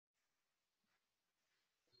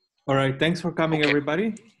All right, thanks for coming, Okay.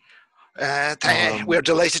 everybody. We're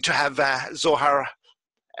delighted to have Zohar.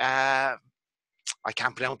 I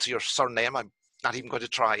can't pronounce your surname. I'm not even going to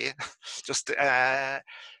try. Just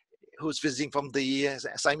who's visiting from the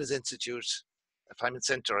Simons Institute, Simon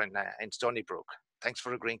Center in Stony Brook. Thanks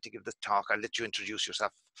for agreeing to give the talk. I'll let you introduce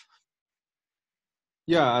yourself.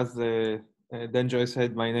 Yeah, as Denjoy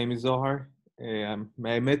said, my name is Zohar.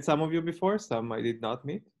 I met some of you before, some I did not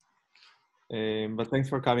meet. But thanks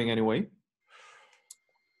for coming anyway.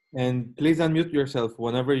 And please unmute yourself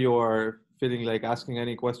whenever you are feeling like asking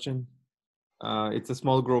any question. It's a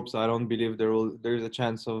small group, so I don't believe there's a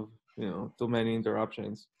chance of too many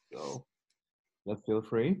interruptions. So let's feel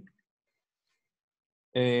free.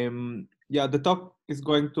 Yeah, the talk is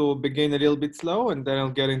going to begin a little bit slow, and then I'll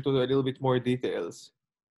get into a little bit more details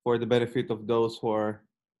for the benefit of those who are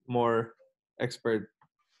more expert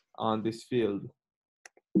on this field.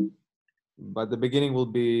 But the beginning will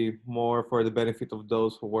be more for the benefit of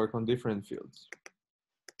those who work on different fields.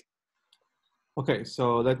 Okay,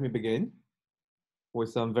 so let me begin with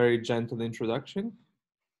some very gentle introduction.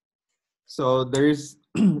 So there is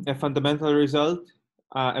a fundamental result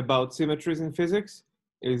about symmetries in physics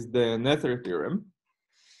is the Noether theorem,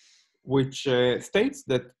 which states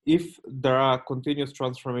that if there are continuous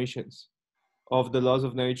transformations of the laws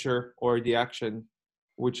of nature or the action,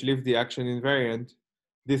 which leave the action invariant,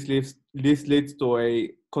 this leads to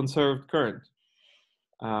a conserved current.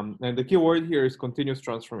 And the key word here is continuous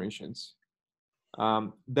transformations.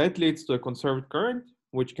 That leads to a conserved current,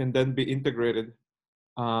 which can then be integrated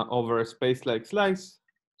over a space-like slice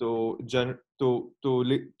to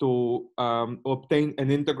obtain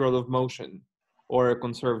an integral of motion or a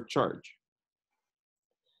conserved charge.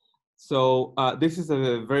 So this is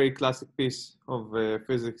a very classic piece of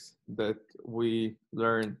physics that we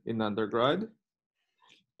learn in undergrad.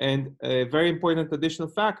 And a very important additional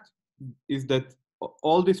fact is that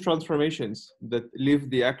all these transformations that leave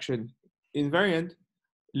the action invariant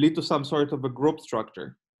lead to some sort of a group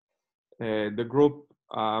structure. The group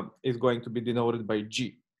is going to be denoted by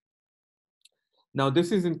G. Now,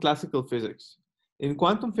 this is in classical physics. In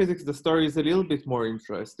quantum physics, the story is a little bit more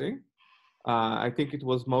interesting. I think it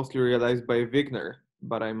was mostly realized by Wigner,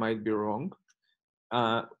 but I might be wrong.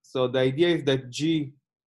 So the idea is that G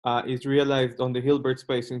is realized on the Hilbert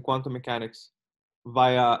space in quantum mechanics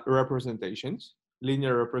via representations,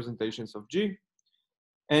 linear representations of G.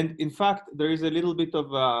 And in fact, there is a little bit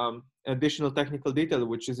of additional technical detail,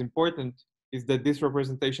 which is important, is that these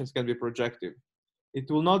representations can be projective. It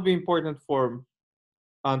will not be important for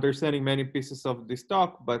understanding many pieces of this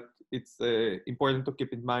talk, but it's important to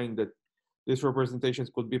keep in mind that these representations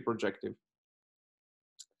could be projective.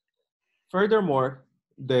 Furthermore,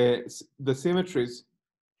 the symmetries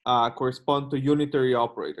correspond to unitary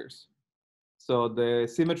operators. So the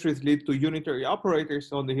symmetries lead to unitary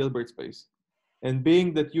operators on the Hilbert space. And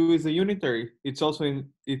being that U is a unitary, it's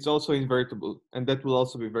also invertible, and that will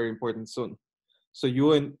also be very important soon. So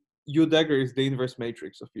U dagger is the inverse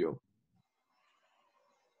matrix of U.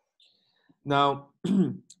 Now,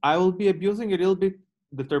 I will be abusing a little bit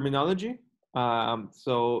the terminology.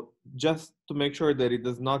 So just to make sure that it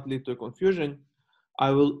does not lead to confusion, I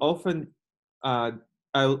will often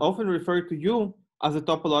refer to U as a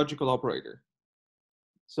topological operator.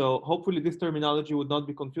 So hopefully this terminology would not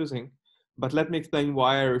be confusing, but let me explain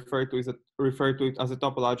why I refer to it as a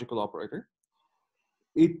topological operator.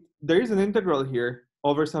 There is an integral here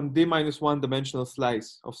over some d-1 dimensional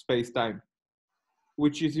slice of space-time,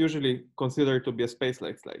 which is usually considered to be a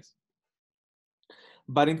space-like slice.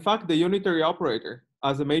 But in fact, the unitary operator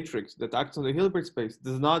as a matrix that acts on the Hilbert space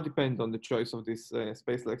does not depend on the choice of this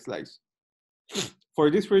space-like slice. For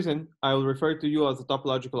this reason, I will refer to U as a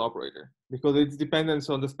topological operator because its dependence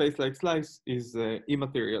on the space-like slice is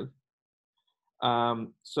immaterial.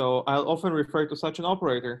 So I'll often refer to such an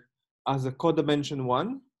operator as a codimension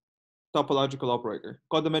 1 topological operator.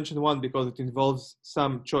 Codimension 1 because it involves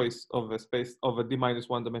some choice of a space of a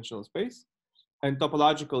d-1 dimensional space. And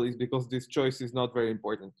topological is because this choice is not very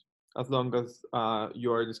important as long as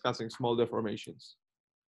you are discussing small deformations.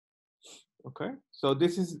 Okay, so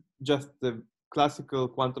this is just the classical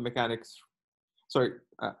quantum mechanics. Sorry,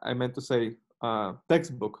 I meant to say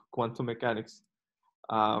textbook quantum mechanics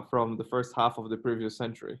from the first half of the previous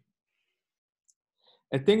century.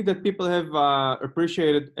 I think that people have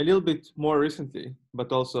appreciated a little bit more recently,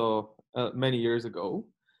 but also many years ago,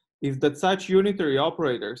 is that such unitary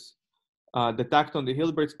operators that act on the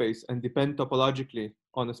Hilbert space and depend topologically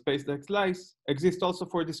on a space-like slice exist also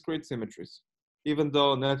for discrete symmetries. Even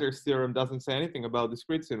though Noether's theorem doesn't say anything about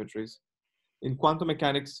discrete symmetries, in quantum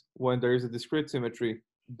mechanics, when there is a discrete symmetry,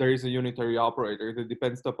 there is a unitary operator that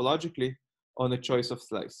depends topologically on a choice of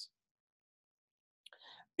slice.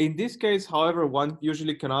 In this case, however, one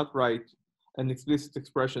usually cannot write an explicit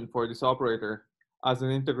expression for this operator as an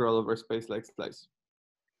integral over space like slice.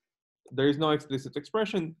 There is no explicit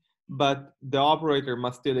expression, but the operator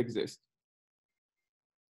must still exist.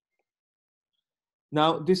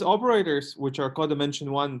 Now, these operators, which are codimension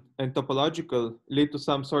 1 and topological, lead to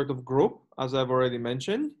some sort of group, as I've already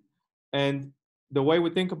mentioned. And the way we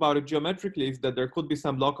think about it geometrically is that there could be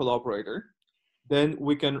some local operator. Then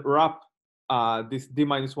we can wrap this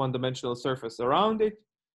d-1 dimensional surface around it.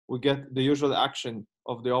 We get the usual action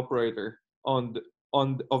of the operator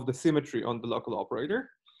of the symmetry on the local operator.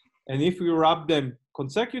 And if we wrap them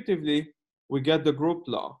consecutively, we get the group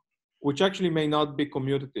law, which actually may not be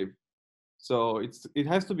commutative. So it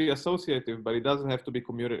has to be associative, but it doesn't have to be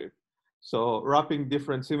commutative. So wrapping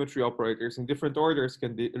different symmetry operators in different orders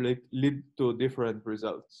can lead to different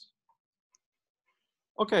results.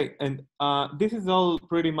 Okay, and this is all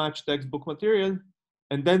pretty much textbook material.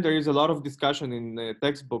 And then there is a lot of discussion in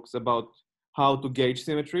textbooks about how to gauge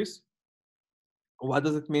symmetries. What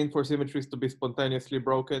does it mean for symmetries to be spontaneously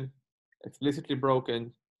broken, explicitly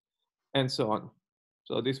broken, and so on.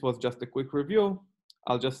 So this was just a quick review.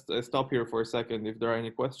 I'll just stop here for a second if there are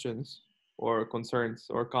any questions or concerns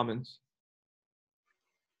or comments.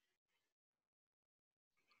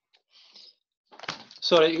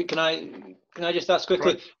 Sorry, can I just ask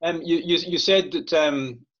quickly? Right. You said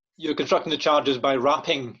that you're constructing the charges by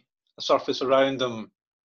wrapping a surface around them,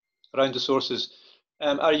 around the sources.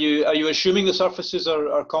 Are you assuming the surfaces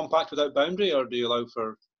are compact without boundary, or do you allow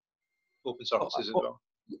for open surfaces as well?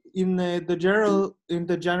 In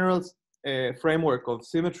the general framework of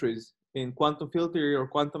symmetries in quantum field theory or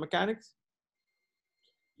quantum mechanics,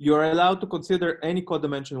 you're allowed to consider any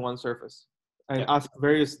codimension 1 surface and ask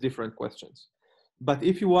various different questions. But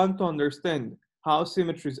if you want to understand how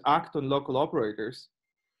symmetries act on local operators,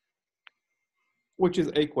 which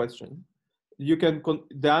is a question, you can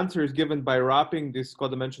the answer is given by wrapping this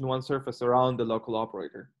codimension 1 surface around the local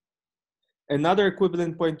operator. Another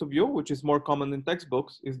equivalent point of view, which is more common in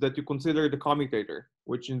textbooks, is that you consider the commutator,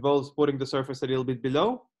 which involves putting the surface a little bit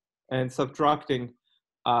below and subtracting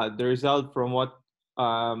the result from what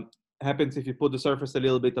happens if you put the surface a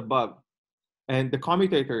little bit above. And the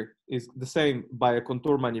commutator is the same by a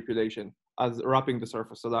contour manipulation as wrapping the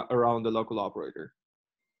surface around the local operator.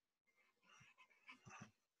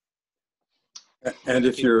 And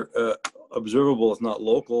if your observable is not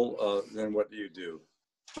local, then what do you do?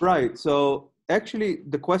 Right. So actually,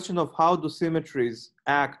 the question of how do symmetries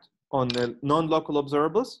act on non-local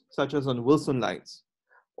observables, such as on Wilson lines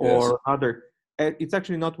or other, it's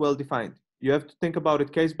actually not well defined. You have to think about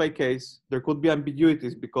it case by case. There could be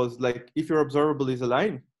ambiguities because, like, if your observable is a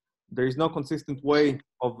line, there is no consistent way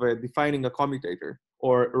of defining a commutator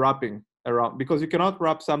or wrapping around, because you cannot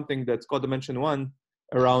wrap something that's codimension 1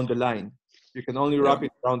 around the line. You can only wrap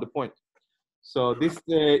it around the point. So this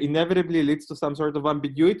inevitably leads to some sort of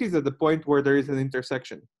ambiguities at the point where there is an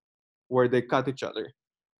intersection, where they cut each other,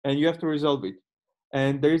 and you have to resolve it.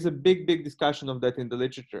 And there is a big discussion of that in the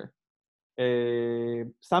literature.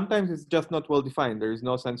 Sometimes it's just not well defined. There is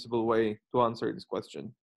no sensible way to answer this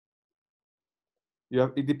question.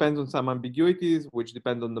 It depends on some ambiguities, which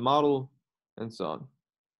depend on the model, and so on.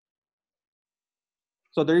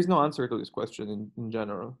 So there is no answer to this question in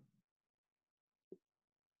general.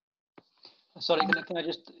 Sorry, can I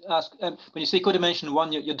just ask, when you say codimension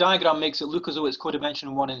 1, your diagram makes it look as though it's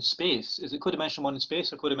codimension 1 in space. Is it codimension 1 in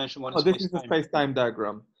space or codimension 1 in space? This is a space-time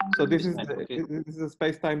diagram. So this is a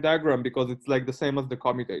space-time diagram because it's like the same as the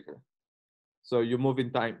commutator. So you move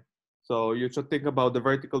in time. So you should think about the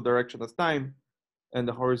vertical direction as time and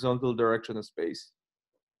the horizontal direction as space.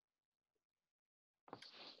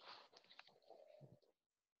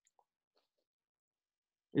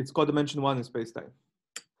 It's codimension 1 in space-time.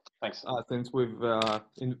 Thanks. Since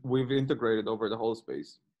we've integrated over the whole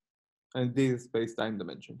space, and this is space-time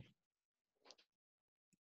dimension.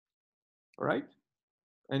 All right.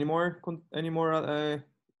 Any more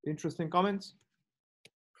interesting comments?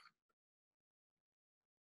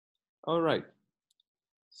 All right.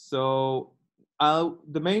 So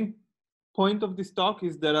the main point of this talk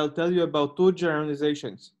is that I'll tell you about 2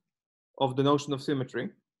 generalizations of the notion of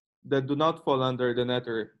symmetry that do not fall under the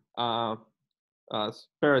Netter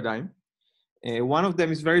paradigm. One of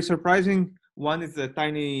them is very surprising. One is a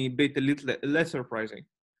tiny bit a little less surprising.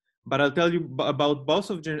 But I'll tell you about both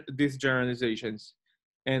of these generalizations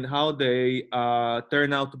and how they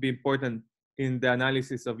turn out to be important in the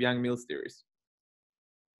analysis of Yang-Mills theories.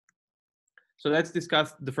 So let's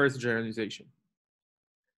discuss the first generalization.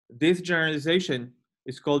 This generalization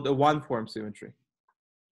is called a one-form symmetry.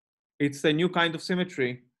 It's a new kind of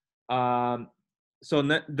symmetry. So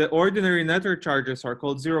the ordinary network charges are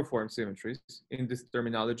called zero-form symmetries in this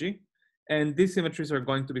terminology. And these symmetries are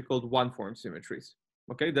going to be called one-form symmetries.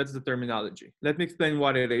 Okay, that's the terminology. Let me explain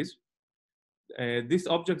what it is. These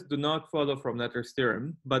objects do not follow from Nether's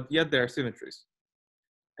theorem, but yet they are symmetries.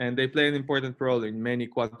 And they play an important role in many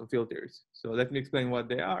quantum field theories. So let me explain what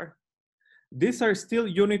they are. These are still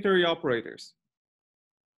unitary operators.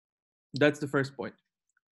 That's the first point.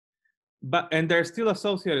 And they're still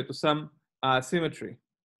associated to some symmetry.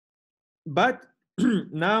 But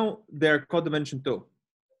now they're codimension 2.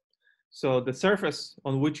 So the surface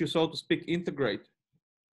on which you, so to speak, integrate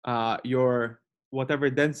your whatever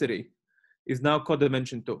density is now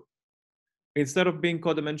codimension 2. Instead of being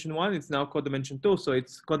codimension 1, it's now codimension 2. So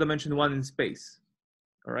it's codimension 1 in space.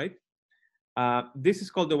 All right. This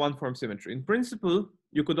is called the one-form symmetry. In principle,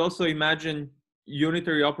 you could also imagine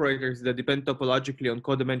unitary operators that depend topologically on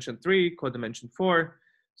codimension 3, codimension 4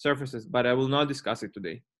 surfaces, but I will not discuss it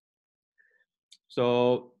today.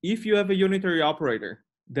 So if you have a unitary operator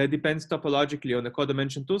that depends topologically on a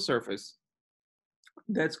codimension 2 surface,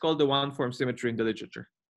 that's called the one-form symmetry in the literature.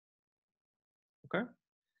 Okay,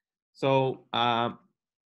 so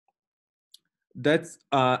that's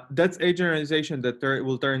a generalization that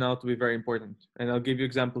will turn out to be very important, and I'll give you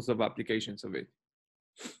examples of applications of it.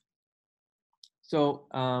 So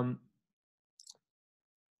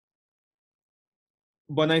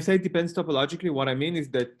when I say depends topologically, what I mean is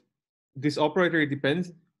that this operator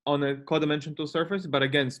depends on a codimension 2 surface, but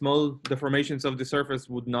again, small deformations of the surface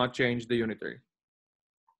would not change the unitary.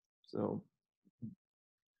 So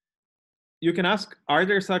you can ask, are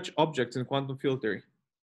there such objects in quantum field theory?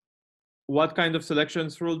 What kind of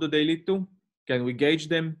selections rule do they lead to? Can we gauge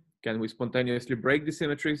them? Can we spontaneously break the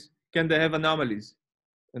symmetries? Can they have anomalies?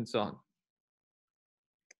 And so on.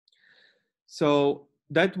 So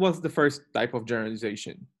that was the first type of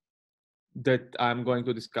generalization that I'm going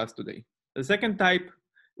to discuss today. The second type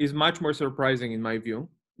is much more surprising in my view,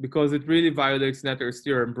 because it really violates Nether's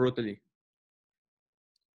theorem brutally.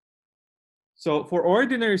 So for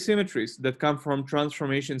ordinary symmetries that come from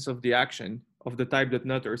transformations of the action of the type that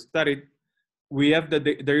Noether studied, we have that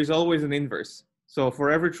there is always an inverse. So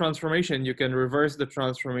for every transformation, you can reverse the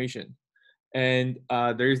transformation, and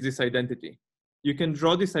there is this identity. You can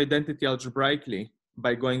draw this identity algebraically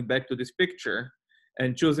by going back to this picture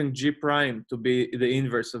and choosing G prime to be the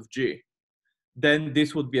inverse of G. Then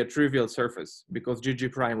this would be a trivial surface because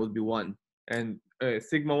GG prime would be 1. And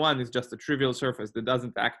sigma 1 is just a trivial surface that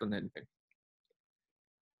doesn't act on anything.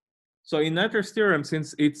 So in Noether's theorem,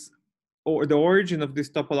 since it's the origin of these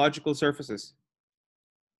topological surfaces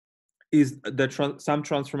is some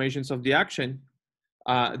transformations of the action,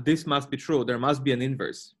 this must be true. There must be an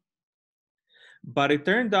inverse. But it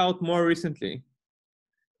turned out more recently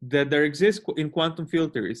that there exists in quantum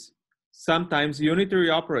field theories sometimes unitary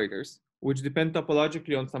operators which depend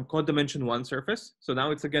topologically on some codimension 1 surface. So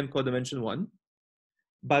now it's again codimension 1,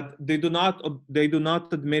 but they do not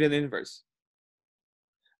admit an inverse.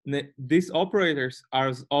 These operators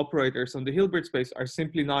as operators on the Hilbert space are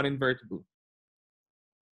simply not invertible.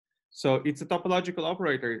 So it's a topological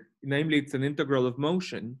operator, namely it's an integral of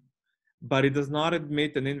motion, but it does not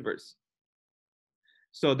admit an inverse.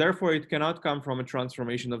 So therefore it cannot come from a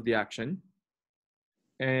transformation of the action.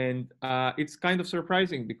 And it's kind of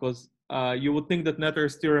surprising because you would think that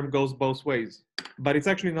Noether's theorem goes both ways, but it's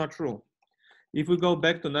actually not true. If we go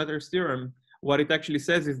back to Noether's theorem, what it actually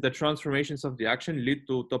says is that transformations of the action lead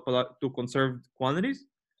to conserved quantities,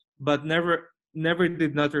 but never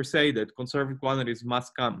did Noether say that conserved quantities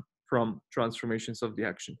must come from transformations of the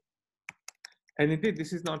action. And indeed,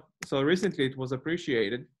 this is not, so recently it was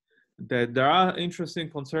appreciated that there are interesting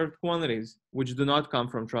conserved quantities which do not come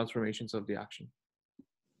from transformations of the action.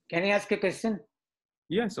 Can I ask a question?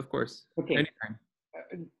 Yes, of course. Okay. Anytime.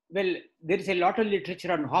 Well, there is a lot of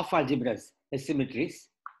literature on half algebras as symmetries.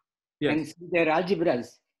 Yes. And since they are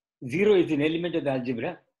algebras, 0 is an element of the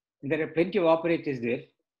algebra. And there are plenty of operators there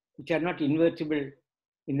which are not invertible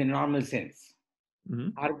in the normal sense.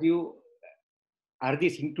 Mm-hmm. Are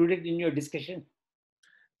these included in your discussion?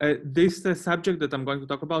 This subject that I'm going to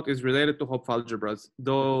talk about is related to Hopf algebras,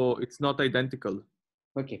 though it's not identical.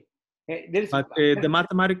 Okay. But the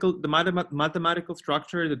mathematical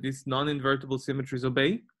structure that these non-invertible symmetries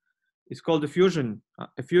obey is called a fusion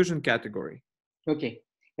category. Okay.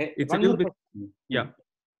 It's a little bit, yeah.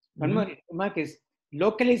 One more remark is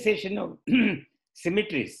localization of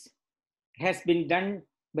symmetries has been done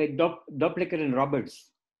by Doppler and Roberts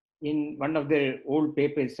in one of their old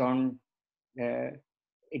papers on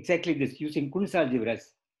exactly this, using Kunz algebras.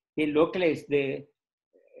 They localized the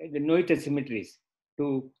the Noether symmetries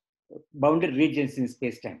to bounded regions in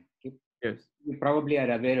space-time. Okay? Yes. You probably are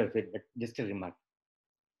aware of it, but just a remark.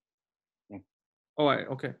 Yeah. Oh,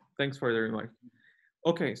 okay. Thanks for the remark.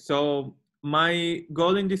 Okay, so my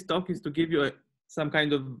goal in this talk is to give you some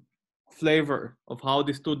kind of flavor of how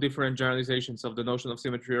these two different generalizations of the notion of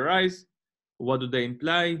symmetry arise, what do they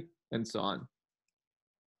imply, and so on.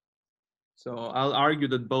 So I'll argue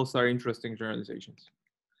that both are interesting generalizations.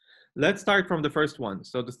 Let's start from the first one.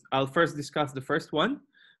 So I'll first discuss the first one,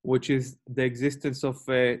 which is the existence of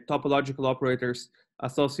topological operators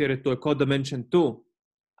associated to a codimension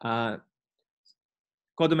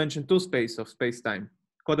 2 space of space-time,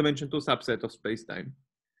 codimension 2 subset of space-time.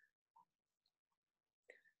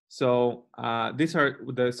 So these are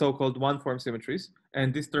the so-called one-form symmetries,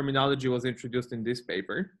 and this terminology was introduced in this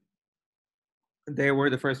paper. They were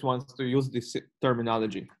the first ones to use this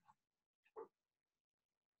terminology.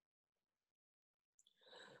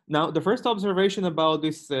 Now, the first observation about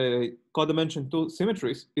these codimension 2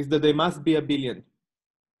 symmetries is that they must be abelian.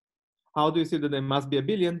 How do you see that they must be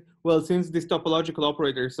abelian? Well, since these topological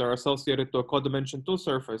operators are associated to a codimension 2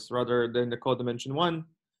 surface rather than the codimension 1,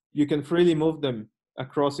 you can freely move them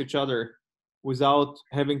across each other without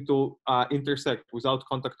having to intersect, without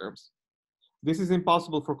contact terms. This is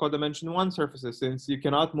impossible for codimension 1 surfaces since you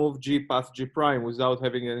cannot move G past G prime without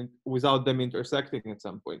them intersecting at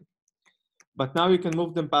some point. But now you can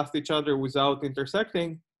move them past each other without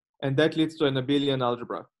intersecting, and that leads to an abelian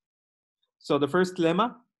algebra. So the first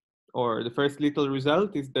lemma, or the first little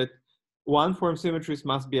result, is that one-form symmetries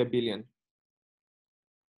must be abelian.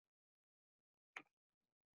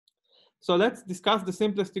 So let's discuss the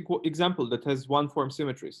simplest example that has one-form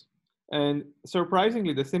symmetries. And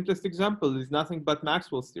surprisingly, the simplest example is nothing but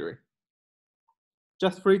Maxwell's theory.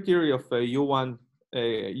 Just free theory of U1,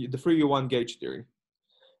 the free U1 gauge theory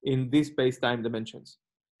in these space-time dimensions.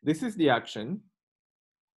 This is the action.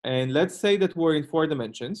 And let's say that we're in 4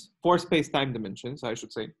 dimensions, 4 space-time dimensions, I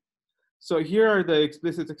should say. So here are the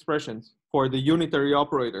explicit expressions for the unitary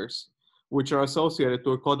operators, which are associated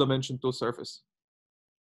to a codimension 2 surface.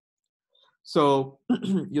 So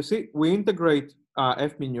you see, we integrate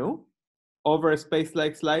f mu over a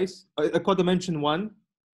space-like slice, a codimension 1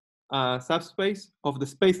 subspace of the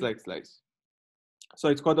space-like slice. So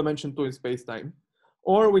it's codimension 2 in space-time.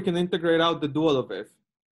 Or we can integrate out the dual of f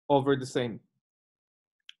over the same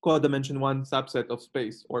codimension 1 subset of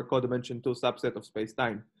space or codimension 2 subset of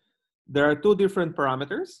space-time. There are 2 different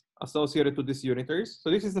parameters associated to these unitaries. So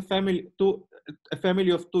this is a family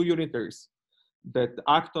of 2 unitaries that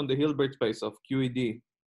act on the Hilbert space of QED.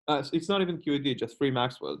 It's not even QED, just free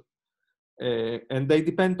Maxwell. And they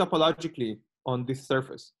depend topologically on this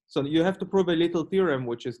surface. So you have to prove a little theorem,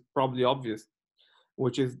 which is probably obvious,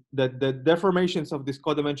 which is that the deformations of this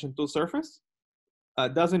codimension 2 surface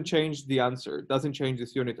doesn't change the answer, doesn't change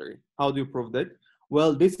this unitary. How do you prove that?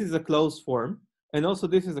 Well, this is a closed form, and also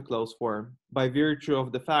this is a closed form by virtue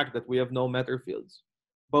of the fact that we have no matter fields.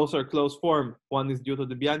 Both are closed form. One is due to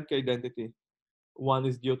the Bianchi identity. One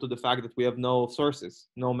is due to the fact that we have no sources,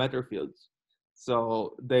 no matter fields.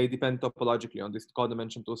 So they depend topologically on this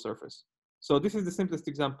codimension 2 surface. So this is the simplest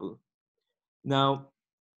example. Now,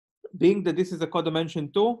 being that this is a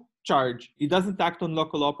codimension 2 charge, it doesn't act on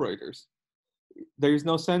local operators. There is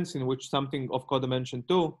no sense in which something of codimension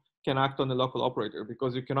 2 can act on a local operator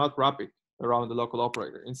because you cannot wrap it around the local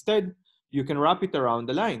operator. Instead, you can wrap it around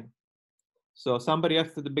the line. So somebody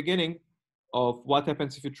asked at the beginning of what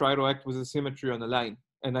happens if you try to act with a symmetry on a line.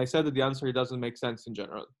 And I said that the answer doesn't make sense in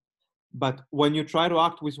general. But when you try to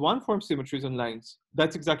act with one-form symmetries on lines,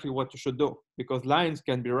 that's exactly what you should do because lines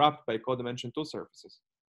can be wrapped by codimension 2 surfaces.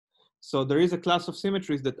 So there is a class of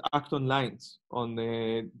symmetries that act on lines, on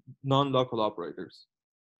non-local operators.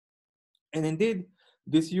 And indeed,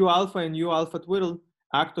 this U alpha and U alpha twiddle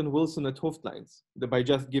act on Wilson at Hooft lines by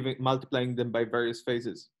just multiplying them by various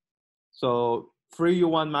phases. So free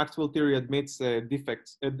U1 Maxwell theory admits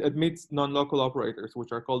defects, admits non-local operators,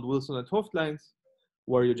 which are called Wilson at Hooft lines,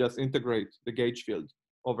 where you just integrate the gauge field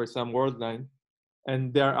over some world line,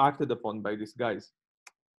 and they're acted upon by these guys.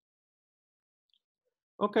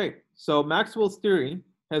 Okay, so Maxwell's theory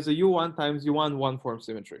has a U1 times U1 one-form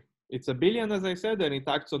symmetry. It's abelian, as I said, and it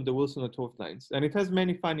acts on the Wilson at Hooft lines, and it has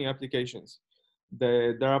many funny applications.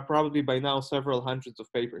 There are probably by now several hundreds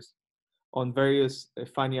of papers on various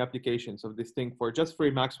funny applications of this thing for just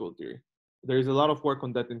free Maxwell theory. There is a lot of work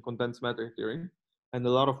on that in condensed matter theory, and a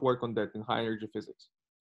lot of work on that in high energy physics.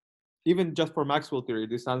 Even just for Maxwell theory,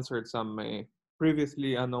 this answered some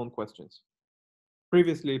previously unknown questions,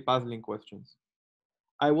 previously puzzling questions.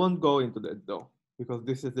 I won't go into that though, because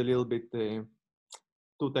this is a little bit too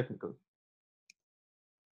technical.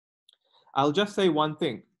 I'll just say one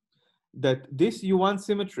thing, that these U1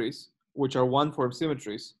 symmetries, which are one-form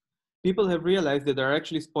symmetries, people have realized that they're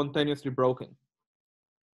actually spontaneously broken.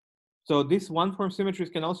 So these one-form symmetries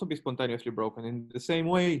can also be spontaneously broken in the same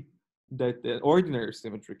way that the ordinary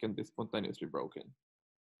symmetry can be spontaneously broken.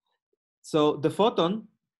 So the photon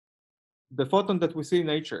that we see in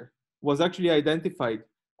nature was actually identified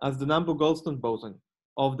as the Nambu-Goldstone boson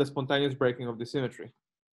of the spontaneous breaking of the symmetry.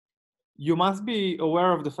 You must be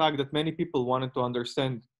aware of the fact that many people wanted to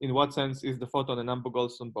understand in what sense is the photon a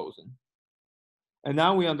Nambu-Goldstone boson. And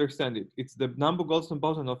now we understand it. It's the Nambu-Goldstone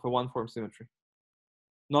boson of a one-form symmetry,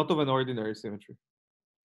 not of an ordinary symmetry.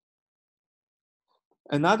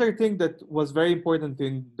 Another thing that was very important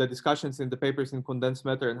in the discussions in the papers in condensed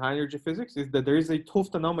matter and high energy physics is that there is a 't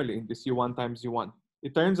Hooft anomaly in this U1 times U1.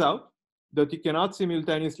 It turns out that you cannot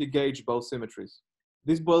simultaneously gauge both symmetries.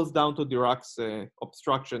 This boils down to Dirac's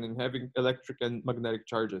obstruction in having electric and magnetic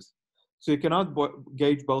charges. So you cannot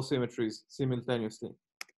gauge both symmetries simultaneously.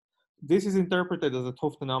 This is interpreted as a 't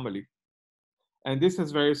Hooft anomaly. And this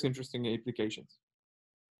has various interesting implications.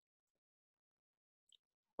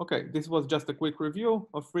 Okay, this was just a quick review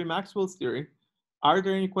of free Maxwell's theory. Are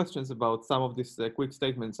there any questions about some of these quick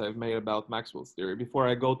statements I've made about Maxwell's theory before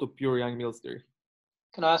I go to pure Yang-Mills theory?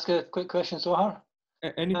 Can I ask a quick question, Zohar?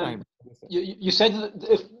 Anytime. You said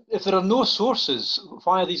that if there are no sources,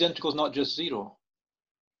 why are these integrals not just zero?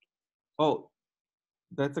 Oh,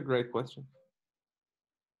 that's a great question.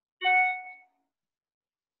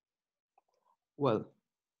 Well,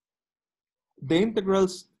 the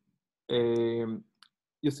integrals,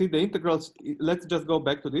 you see the integrals, let's just go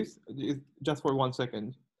back to this just for 1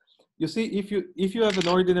 second. You see, if you have an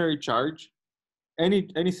ordinary charge,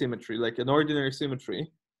 any symmetry, like an ordinary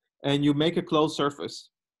symmetry, and you make a closed surface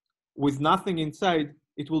with nothing inside,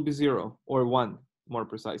 it will be 0 or 1 more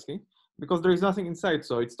precisely, because there is nothing inside,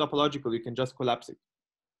 so it's topological, you can just collapse it.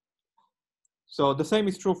 So the same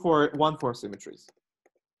is true for one-form symmetries.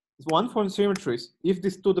 One-form symmetries, if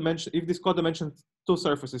this codimension two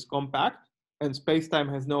surface is compact and space-time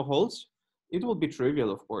has no holes, it will be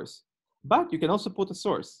trivial, of course. But you can also put a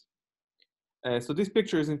source. So this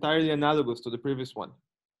picture is entirely analogous to the previous one.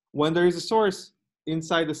 When there is a source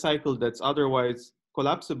inside the cycle that's otherwise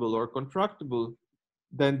collapsible or contractible,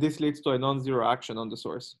 then this leads to a non-zero action on the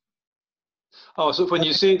source. Oh, so when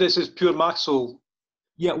you say this is pure Maxwell,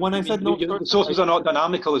 yeah, when I said no sources, the sources are not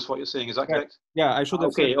dynamical, is what you're saying. Is that correct? Yeah, I should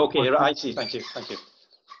have said. Okay, right, I see. Thank you.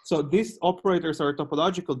 So these operators are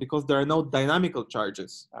topological because there are no dynamical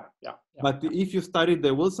charges. Yeah. But if you study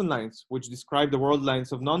the Wilson lines, which describe the world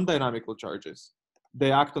lines of non-dynamical charges,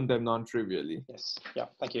 they act on them non-trivially. Yes. Yeah.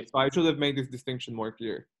 Thank you. So I should have made this distinction more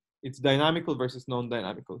clear. It's dynamical versus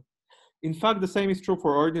non-dynamical. In fact, the same is true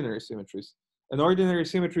for ordinary symmetries. An ordinary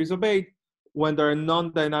symmetry is obeyed when there are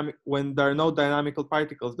no dynamical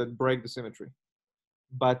particles that break the symmetry.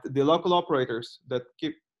 But the local operators that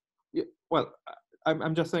keep, well,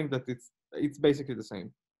 I'm just saying that it's basically the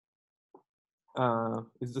same.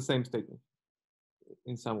 It's the same statement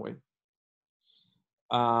in some way.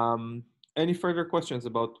 Any further questions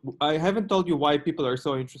about, I haven't told you why people are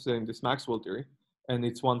so interested in this Maxwell theory and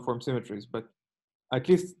its one-form symmetries, but at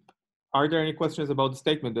least, are there any questions about the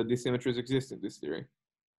statement that these symmetries exist in this theory?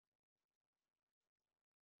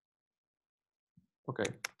 Okay,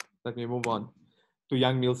 let me move on to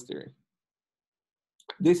Yang-Mills theory.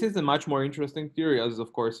 This is a much more interesting theory, as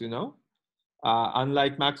of course you know.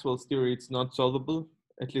 Unlike Maxwell's theory, it's not solvable,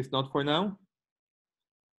 at least not for now.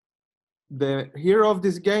 The hero of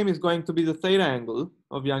this game is going to be the theta angle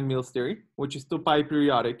of Yang-Mills theory, which is 2 pi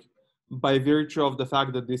periodic by virtue of the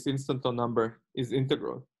fact that this instanton number is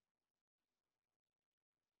integral.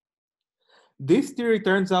 This theory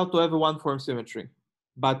turns out to have a one-form symmetry.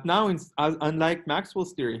 But now, unlike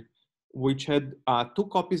Maxwell's theory, which had 2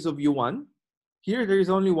 copies of U1, here there is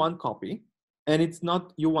only 1 copy, and it's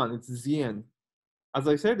not U1, it's Zn. As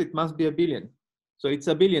I said, it must be a billion. So it's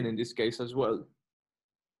a billion in this case as well.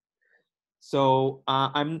 So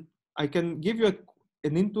I can give you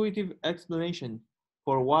an intuitive explanation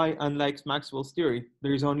for why, unlike Maxwell's theory,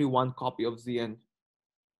 there is only 1 copy of Zn.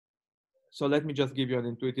 So let me just give you an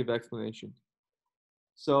intuitive explanation.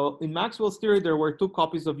 So in Maxwell's theory, there were 2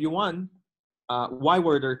 copies of U1. Why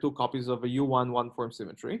were there 2 copies of a U1 one-form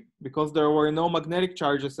symmetry? Because there were no magnetic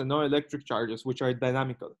charges and no electric charges, which are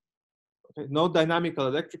dynamical. Okay? No dynamical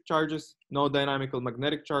electric charges, no dynamical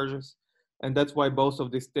magnetic charges, and that's why both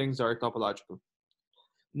of these things are topological.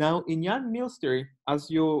 Now, in Yang-Mills theory, as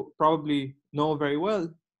you probably know very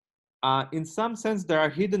well, in some sense, there are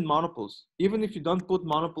hidden monopoles. Even if you don't put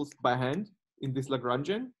monopoles by hand in this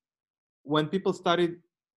Lagrangian, when people studied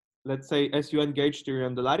let's say, SUN gauge theory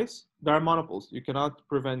on the lattice, there are monopoles. You cannot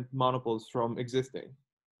prevent monopoles from existing.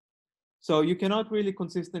 So you cannot really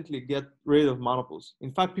consistently get rid of monopoles.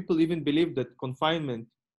 In fact, people even believe that confinement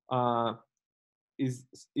is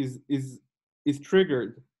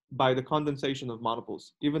triggered by the condensation of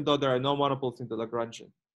monopoles, even though there are no monopoles in the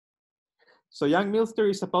Lagrangian. So Yang-Mills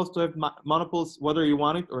theory is supposed to have monopoles whether you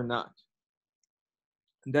want it or not.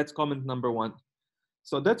 And that's comment number one.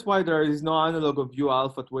 So that's why there is no analog of U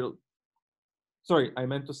alpha twiddle. Sorry, I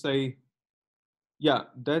meant to say, yeah,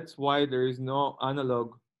 that's why there is no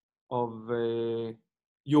analog of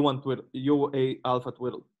U1 twiddle, UA alpha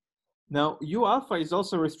twiddle. Now, U alpha is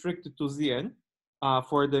also restricted to Zn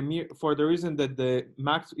for the reason that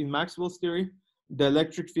in Maxwell's theory, the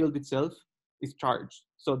electric field itself is charged.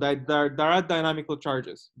 So that there are dynamical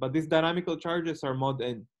charges, but these dynamical charges are mod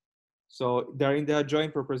n. So they're in the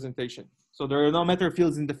adjoint representation. So there are no matter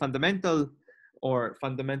fields in the fundamental or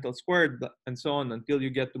fundamental squared and so on until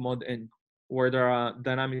you get to mod n, where there are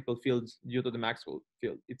dynamical fields due to the Maxwell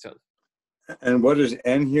field itself. And what is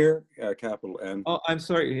n here? Capital N. Oh, I'm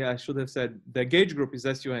sorry. Yeah, I should have said the gauge group is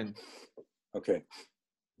SUN. Okay.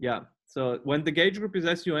 Yeah. So when the gauge group is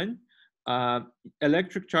SUN,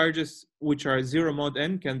 electric charges which are 0 mod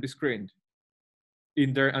n can be screened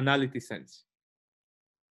in their analysis sense.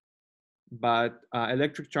 But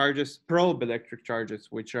probe electric charges,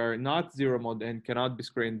 which are not 0 mod n, cannot be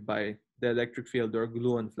screened by the electric field or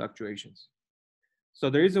gluon fluctuations. So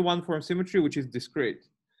there is a one-form symmetry which is discrete.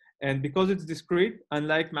 And because it's discrete,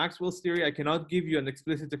 unlike Maxwell's theory, I cannot give you an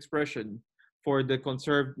explicit expression for the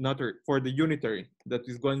conserved for the unitary that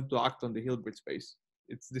is going to act on the Hilbert space.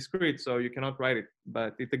 It's discrete, so you cannot write it,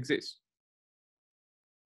 but it exists.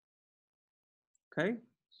 Okay,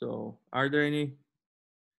 so are there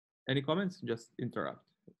any comments? Just interrupt.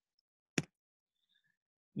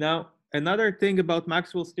 Now, another thing about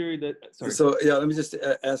Maxwell's theory that, sorry. So yeah, let me just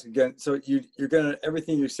ask again. So you're gonna,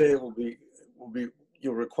 everything you say will be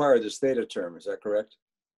you'll require this theta term. Is that correct?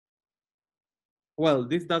 Well,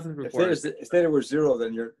 this doesn't require. If theta were 0,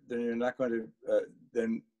 then you're not going to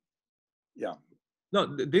then, yeah.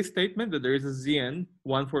 No, this statement that there is a Zn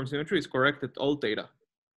one-form symmetry is correct at all theta.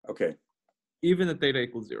 Okay. Even at theta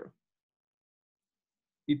equals 0.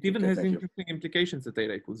 It even has thank interesting implications at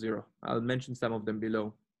theta equals 0. I'll mention some of them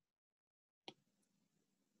below.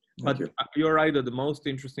 But you're right that the most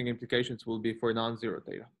interesting implications will be for non-zero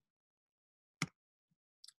theta.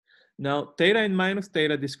 Now, theta and minus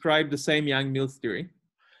theta describe the same Yang-Mills theory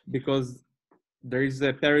because there is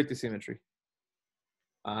a parity symmetry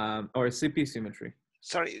or a CP symmetry.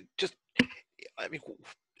 Sorry, I mean,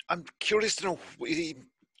 I'm curious to know,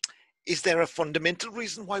 is there a fundamental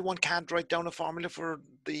reason why one can't write down a formula for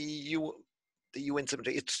the UN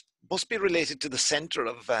symmetry? It must be related to the center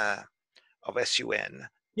of SUN.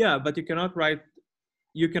 Yeah, but you cannot write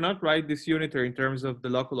this unitary in terms of the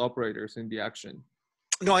local operators in the action.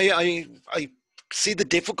 No, I see the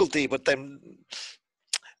difficulty, but then,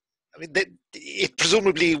 I mean, it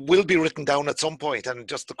presumably will be written down at some point, and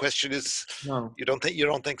just the question is, no, you don't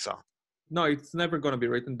think so? No, it's never going to be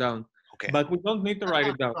written down. Okay. But we don't need to write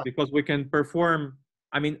it down because we can perform.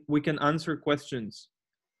 I mean, we can answer questions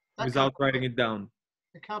without writing it down.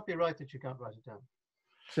 It can't be right that you can't write it down.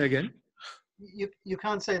 Say again. You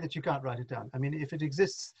can't say that you can't write it down. I mean, if it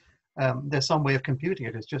exists, there's some way of computing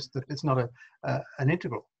it. It's just that it's not an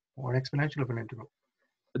integral or an exponential of an integral.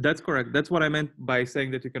 That's correct. That's what I meant by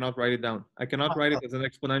saying that you cannot write it down. I cannot write it as an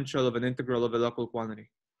exponential of an integral of a local quantity.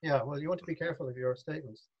 Yeah, well, you want to be careful of your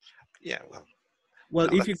statements. Yeah, well,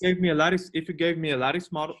 if you gave me a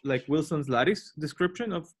lattice model, like Wilson's lattice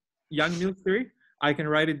description of Yang-Mills theory, I can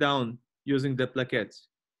write it down using the plaquettes.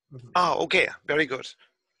 Mm-hmm. Oh, okay, very good.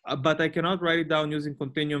 But I cannot write it down using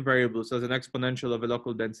continuum variables as an exponential of a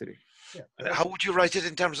local density. Yeah. How would you write it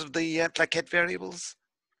in terms of the plaquette variables?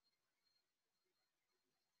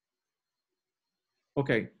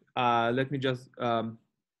 Okay, let me just... well,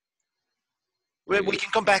 we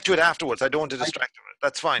can come back to it afterwards. I don't want to distract you.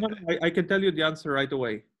 That's fine. No, I can tell you the answer right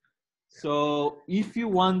away. So if you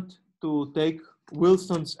want to take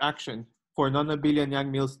Wilson's action for non-abelian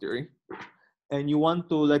Yang-Mills theory, and you want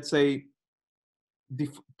to, let's say,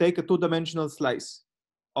 take a two-dimensional slice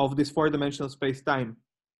of this four-dimensional space-time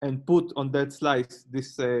and put on that slice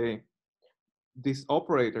this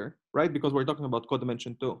operator, right? Because we're talking about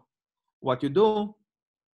codimension 2. What you do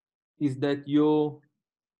is that you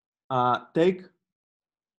take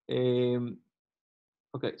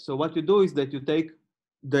okay, so what you do is that you take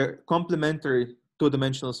the complementary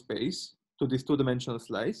two-dimensional space to this two-dimensional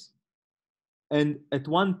slice, and at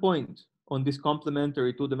one point on this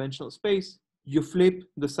complementary two-dimensional space, you flip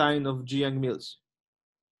the sign of G Yang-Mills.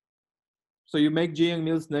 So you make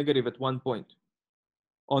Yang-Mills negative at one point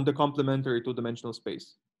on the complementary two-dimensional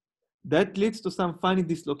space. That leads to some funny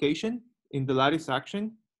dislocation in the lattice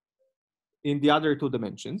action in the other two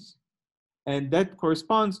dimensions. And that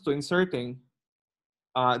corresponds to inserting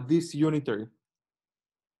this unitary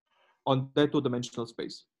on that two-dimensional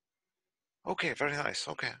space. Okay, very nice.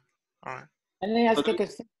 Okay, all right. Can I ask a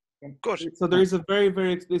question? Good. So there is a very,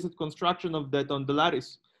 very explicit construction of that on the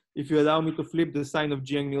lattice, if you allow me to flip the sign of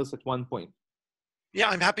Yang-Mills at one point. Yeah,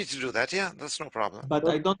 I'm happy to do that. Yeah, that's no problem. But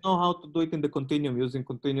I don't know how to do it in the continuum using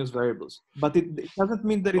continuous variables. But it doesn't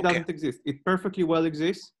mean that it doesn't exist. It perfectly well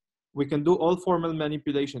exists. We can do all formal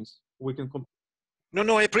manipulations. We can.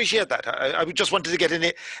 No, I appreciate that. I just wanted to get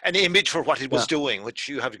an image for what it was doing, which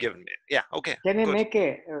you have given me. Yeah, okay. Can I make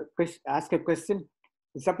ask a question?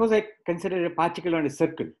 Suppose I consider a particle on a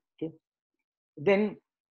circle. Okay, then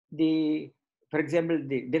for example,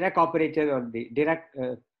 the Dirac operator or the Dirac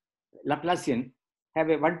Laplacian have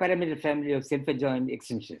a one-parameter family of self-adjoint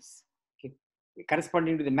extensions, okay,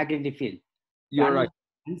 corresponding to the magnetic field. You're right.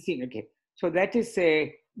 Unseen. Okay, so that is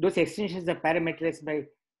those extensions are parameterized by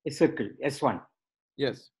a circle S1.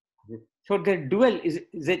 Yes. So the dual is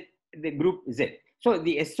Z, the group Z. So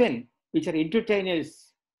the S1, which are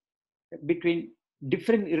intertwiners between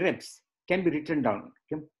different irreps, can be written down.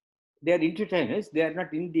 Okay? They are intertwiners. They are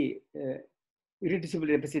not in the irreducible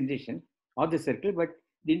representation of the circle, but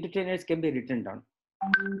the intertwiners can be written down.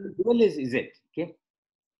 The dual is Z. Okay,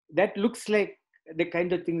 that looks like the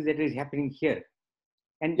kind of things that is happening here.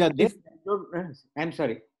 And I'm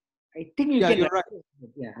sorry. I think you can. You're right.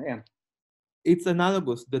 Yeah. It's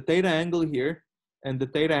analogous. The theta angle here and the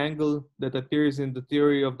theta angle that appears in the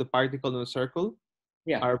theory of the particle in a circle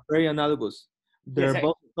are very analogous. They're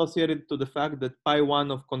both associated to the fact that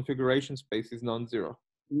pi1 of configuration space is non-zero.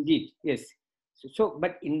 Indeed, yes. So,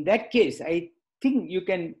 but in that case, I think you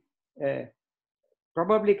can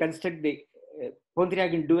probably construct the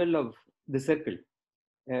Pontryagin dual of the circle.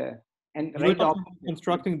 And you're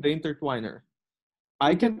constructing the intertwiner.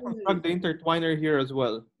 I can construct the intertwiner here as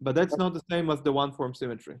well, but that's not the same as the one-form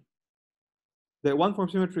symmetry. The one-form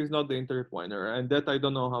symmetry is not the intertwiner, and that I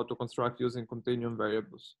don't know how to construct using continuum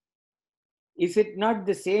variables. Is it not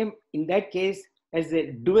the same in that case as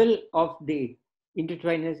the dual of the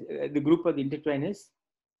intertwiners, the group of the intertwiners?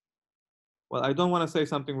 Well, I don't want to say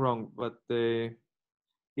something wrong, but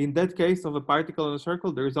in that case of a particle in a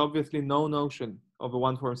circle, there is obviously no notion of a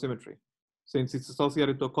one-form symmetry, since it's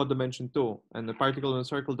associated to a codimension 2, and the particle in a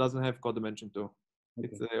circle doesn't have codimension 2. Okay.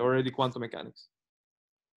 It's already quantum mechanics.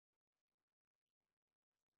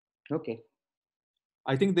 Okay.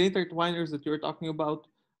 I think the intertwiners that you're talking about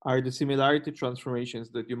are the similarity transformations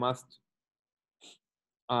that you must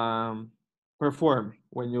perform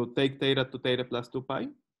when you take theta to theta plus 2 pi.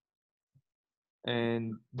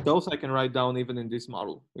 And those I can write down even in this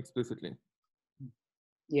model explicitly.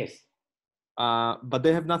 Yes. But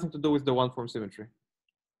they have nothing to do with the one-form symmetry.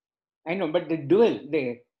 I know, but the dual,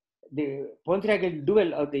 the Pontryagin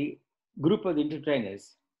dual of the group of the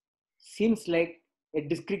intertwiners seems like a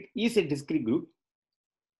discrete group.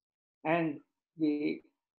 And the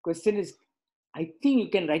question is, I think you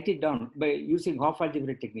can write it down by using Hopf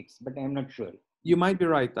algebra techniques, but I'm not sure. You might be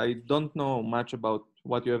right. I don't know much about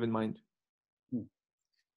what you have in mind.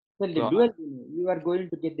 Well, the dual, you are going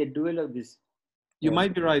to get the dual of this. You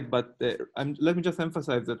might be right, but let me just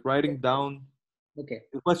emphasize that writing down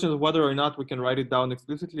the question of whether or not we can write it down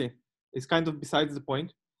explicitly is kind of besides the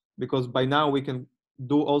point, because by now we can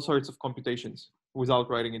do all sorts of computations without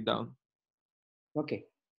writing it down. Okay.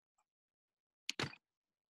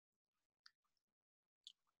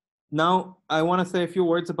 Now, I want to say a few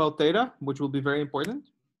words about theta, which will be very important.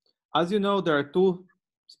 As you know, there are two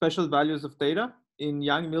special values of theta in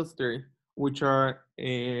Yang-Mills theory, which are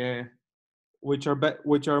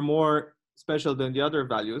more special than the other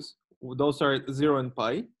values. Those are 0 and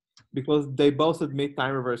pi, because they both admit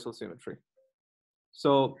time reversal symmetry.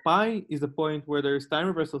 So pi is a point where there is time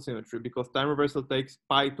reversal symmetry, because time reversal takes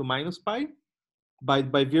pi to minus pi. By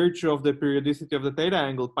virtue of the periodicity of the theta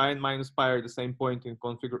angle, pi and minus pi are the same point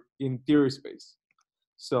in theory space.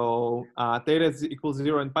 So theta is equals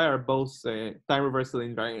 0 and pi are both time reversal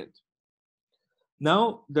invariant.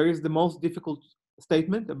 Now, there is the most difficult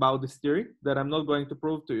statement about this theory that I'm not going to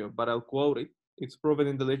prove to you, but I'll quote it. It's proven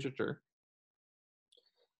in the literature.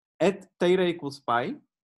 At theta equals pi,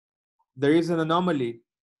 there is an anomaly,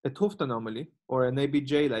 a 't Hooft anomaly, or an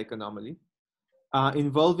ABJ-like anomaly,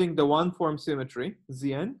 involving the one-form symmetry,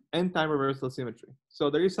 Zn, and time reversal symmetry.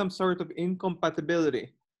 So there is some sort of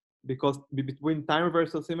incompatibility between time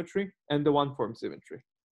reversal symmetry and the one-form symmetry.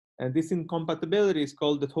 And this incompatibility is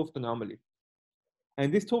called the 't Hooft anomaly.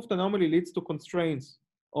 And this 't Hooft anomaly leads to constraints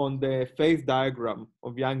on the phase diagram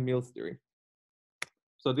of Yang-Mills theory.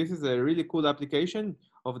 So this is a really cool application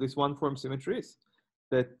of this one-form symmetries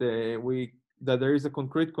that that there is a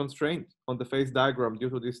concrete constraint on the phase diagram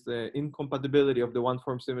due to this incompatibility of the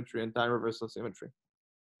one-form symmetry and time reversal symmetry.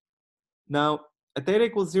 Now, at theta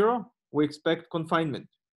equals 0, we expect confinement.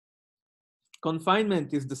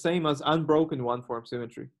 Confinement is the same as unbroken one-form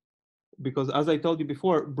symmetry, because as I told you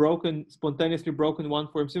before, spontaneously broken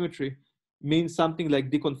one-form symmetry means something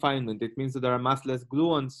like deconfinement. It means that there are massless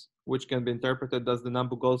gluons, which can be interpreted as the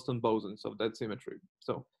Nambu-Goldstone bosons of that symmetry.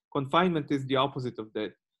 So confinement is the opposite of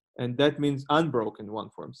that, and that means unbroken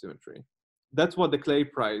one-form symmetry. That's what the Clay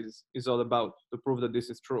Prize is all about, to prove that this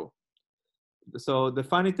is true. So the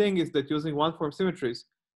funny thing is that using one-form symmetries,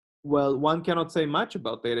 well, one cannot say much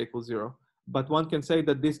about theta equals 0, but one can say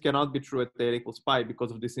that this cannot be true at theta equals pi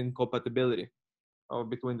because of this incompatibility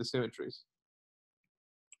between the symmetries.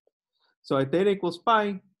 So at theta equals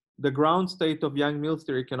pi, the ground state of Yang-Mills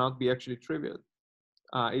theory cannot be actually trivial.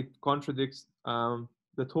 It contradicts the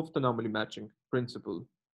 't Hooft anomaly matching principle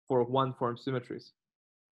for one-form symmetries.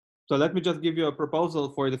 So let me just give you a proposal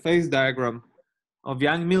for the phase diagram of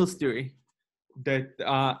Yang-Mills theory that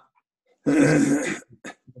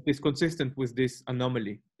is consistent with this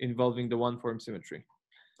anomaly involving the one-form symmetry.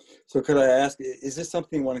 So could I ask, is this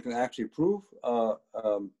something one can actually prove?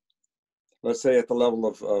 Let's say at the level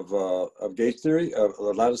of gauge theory, of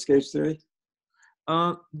lattice gauge theory?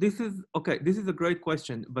 This is a great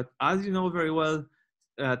question, but as you know very well,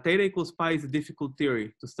 theta equals pi is a difficult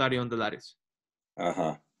theory to study on the lattice.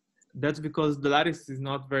 Uh-huh. That's because the lattice is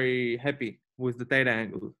not very happy with the theta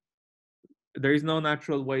angle. There is no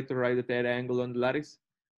natural way to write the theta angle on the lattice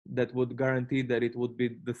that would guarantee that it would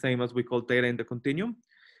be the same as we call theta in the continuum.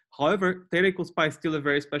 However, theta equals pi is still a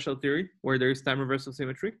very special theory where there is time reversal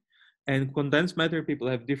symmetry, and condensed matter people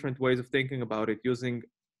have different ways of thinking about it, using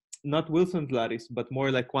not Wilson's lattice, but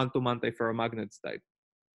more like quantum antiferromagnets type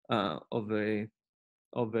of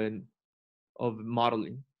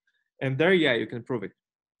modeling. And there, yeah, you can prove it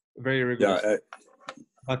very rigorously. Yeah,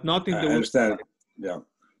 but not in the I understand. Wilson, yeah.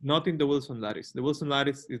 Not in the Wilson lattice. The Wilson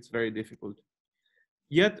lattice, it's very difficult.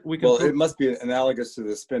 Yet we can. Well, it must be analogous to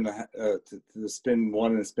the spin to the spin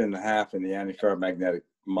 1 and spin 1/2 in the antiferromagnetic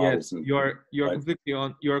models. Yes, you're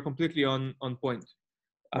right? completely on point.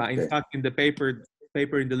 Okay. In fact, in the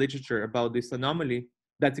paper in the literature about this anomaly,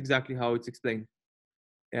 that's exactly how it's explained.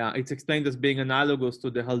 Yeah, it's explained as being analogous to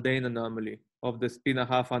the Haldane anomaly of the spin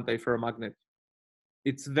 1/2 antiferromagnet.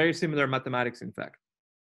 It's very similar mathematics, in fact.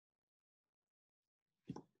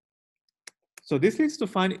 So this leads to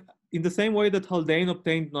find, in the same way that Haldane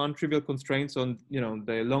obtained non-trivial constraints on,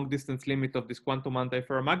 the long distance limit of these quantum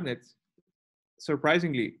antiferromagnets,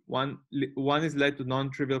 surprisingly, one is led to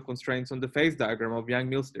non-trivial constraints on the phase diagram of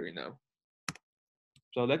Yang-Mills theory now.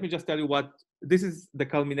 So let me just tell you this is the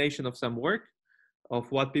culmination of some work of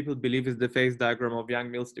what people believe is the phase diagram of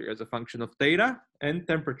Yang-Mills theory as a function of theta and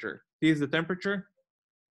temperature. T is the temperature,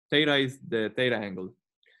 theta is the theta angle.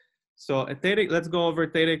 So at theta, let's go over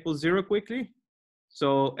theta equals 0 quickly.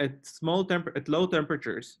 So at low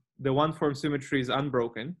temperatures, the one-form symmetry is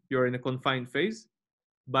unbroken. You're in a confined phase.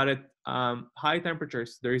 But at high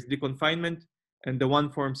temperatures, there is deconfinement, and the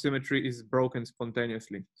one-form symmetry is broken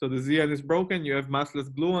spontaneously. So the ZN is broken. You have massless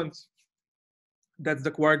gluons. That's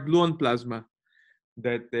the quark gluon plasma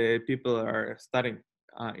that people are studying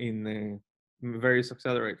in various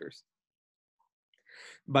accelerators.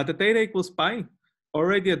 But at theta equals pi,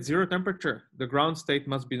 already at 0 temperature, the ground state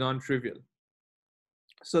must be non-trivial.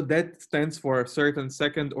 So that stands for a certain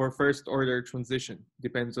second or first order transition,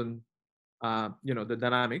 depends on the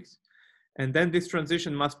dynamics. And then this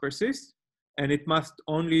transition must persist, and it must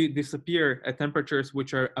only disappear at temperatures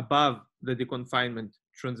which are above the deconfinement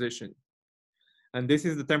transition. And this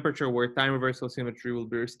is the temperature where time reversal symmetry will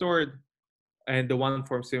be restored, and the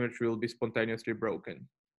one-form symmetry will be spontaneously broken.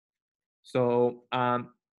 So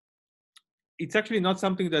it's actually not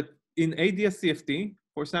something that in ADS-CFT,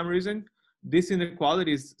 for some reason, this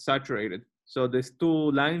inequality is saturated. So these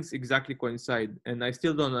two lines exactly coincide, and I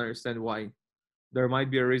still don't understand why. There might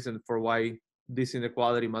be a reason for why this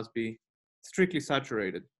inequality must be strictly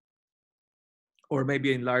saturated, or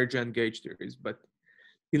maybe in large N gauge theories. But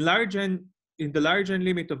in the large N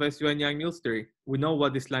limit of SUN Yang-Mills theory, we know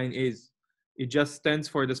what this line is. It just stands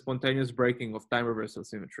for the spontaneous breaking of time reversal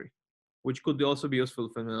symmetry, which could also be useful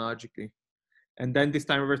phenomenologically. And then this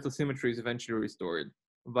time reversal symmetry is eventually restored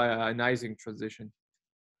via an Ising transition.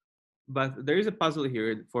 But there is a puzzle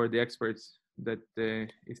here for the experts that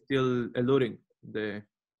is still eluding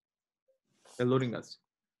us,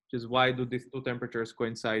 which is why do these two temperatures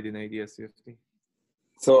coincide in ADS-CFT?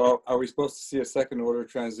 So are we supposed to see a second order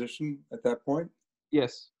transition at that point?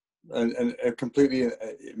 Yes. And completely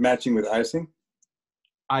matching with icing?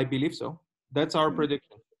 I believe so. That's our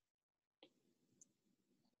prediction.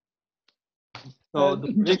 So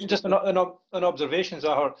just an observation,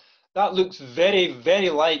 Zahar. That looks very, very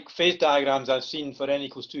like phase diagrams I've seen for n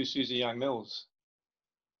equals 2 Suzy-Yang-Mills.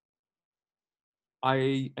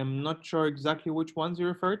 I am not sure exactly which ones you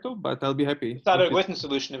refer to, but I'll be happy. Standard Witten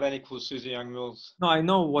solution of n equals Suzy-Yang-Mills. No, I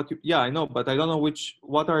know what you, yeah, I know, but I don't know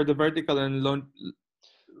what are the vertical and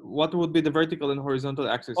what would be the vertical and horizontal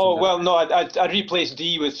axis? Oh, well, no, I'd replace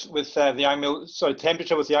D with the Yang-Mills, sorry,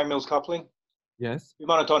 temperature with the Yang-Mills coupling. Yes. The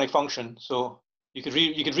monotonic function. So you could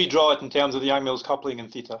redraw it in terms of the Yang-Mills coupling in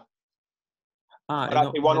theta. Or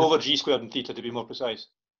actually 1 over G squared in theta to be more precise.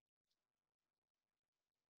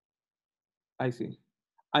 I see.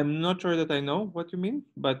 I'm not sure that I know what you mean,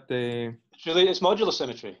 but it's modular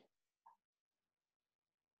symmetry.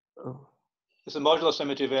 Oh. It's a modular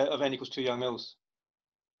symmetry of n equals 2 Yang-Mills.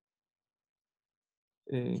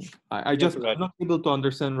 I'm not able to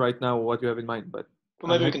understand right now what you have in mind, but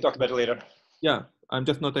well, maybe we can talk about it later. Yeah, I'm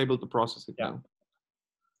just not able to process it now.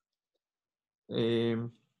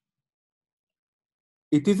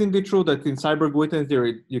 It is indeed true that in Seiberg-Witten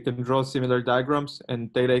theory, you can draw similar diagrams,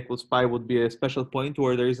 and theta equals pi would be a special point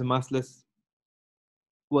where there is a massless,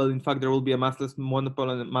 well, in fact, there will be a massless monopole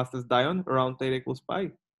and a massless dione around theta equals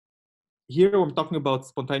pi. Here, I'm talking about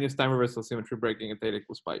spontaneous time reversal symmetry breaking at theta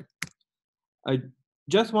equals pi. I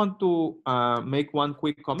just want to make one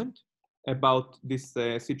quick comment about this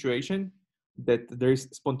situation that there is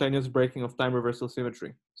spontaneous breaking of time reversal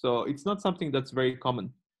symmetry. So it's not something that's very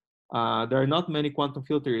common. There are not many quantum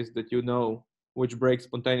field theories that you know which break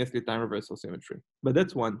spontaneously time reversal symmetry, but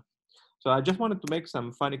that's one. So I just wanted to make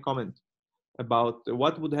some funny comment about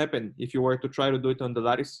what would happen if you were to try to do it on the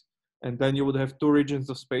lattice, and then you would have two regions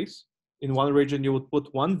of space. In one region, you would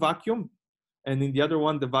put one vacuum, and in the other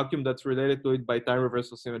one, the vacuum that's related to it by time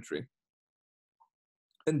reversal symmetry.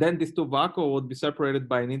 And then these two vacua would be separated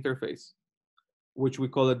by an interface, which we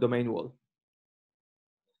call a domain wall.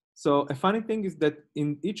 So a funny thing is that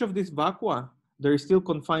in each of these vacua, there is still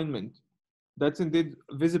confinement. That's indeed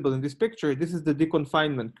visible in this picture. This is the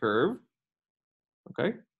deconfinement curve,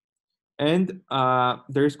 okay? And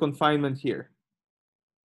there is confinement here.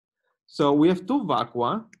 So we have two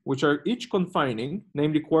vacua, which are each confining,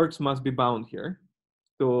 namely quarks must be bound here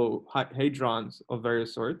to hadrons of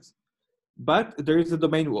various sorts, but there is a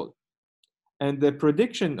domain wall. And the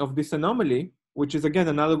prediction of this anomaly, which is again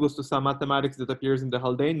analogous to some mathematics that appears in the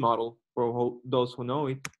Haldane model, for those who know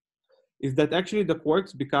it, is that actually the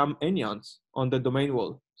quarks become anyons on the domain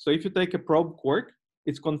wall. So if you take a probe quark,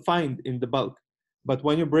 it's confined in the bulk. But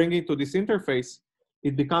when you bring it to this interface,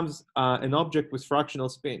 it becomes an object with fractional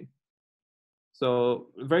spin. So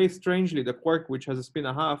very strangely, the quark, which has a spin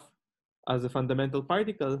 1/2 as a fundamental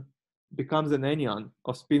particle, becomes an anyon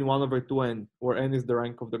of spin 1/2n, where n is the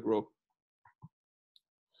rank of the group.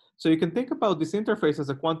 So you can think about this interface as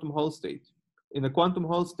a quantum Hall state. In a quantum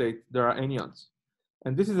Hall state, there are anyons.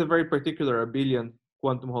 And this is a very particular abelian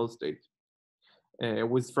quantum Hall state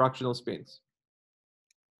with fractional spins.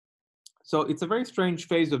 So it's a very strange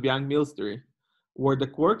phase of Yang-Mills theory, where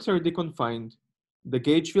the quarks are deconfined, the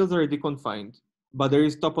gauge fields are deconfined, but there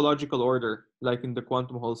is topological order, like in the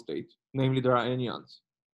quantum Hall state, namely there are anyons.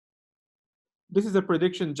 This is a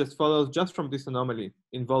prediction just follows just from this anomaly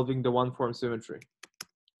involving the one-form symmetry.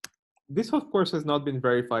 This, of course, has not been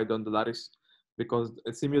verified on the lattice because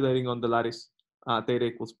simulating on the lattice theta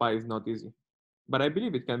equals pi is not easy. But I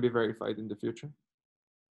believe it can be verified in the future.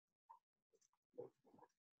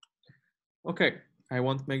 Okay, I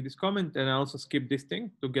won't make this comment, and I also skip this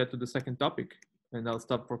thing to get to the second topic, and I'll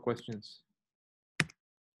stop for questions.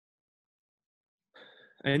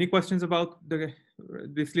 Any questions about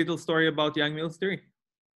this little story about Yang-Mills theory?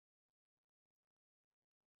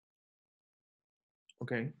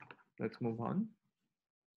 Okay, let's move on.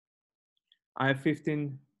 I have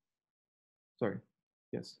 15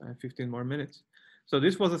 more minutes. So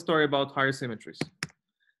this was a story about higher symmetries.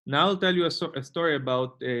 Now I'll tell you a story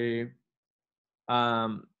about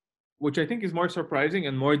which I think is more surprising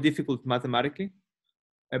and more difficult mathematically,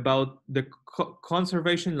 about the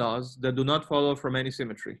conservation laws that do not follow from any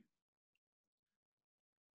symmetry.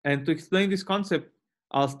 And to explain this concept,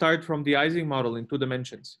 I'll start from the Ising model in 2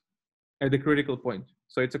 dimensions at the critical point.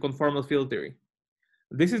 So it's a conformal field theory.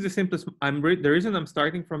 This is the simplest, the reason I'm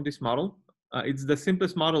starting from this model, it's the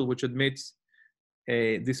simplest model which admits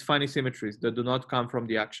these funny symmetries that do not come from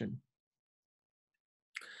the action.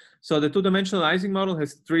 So the 2-dimensional Ising model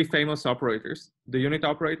has 3 famous operators: the unit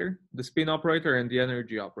operator, the spin operator, and the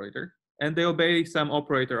energy operator. and they obey some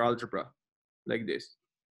operator algebra like this.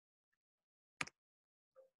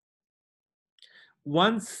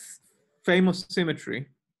 One famous symmetry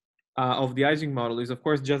of the Ising model is, of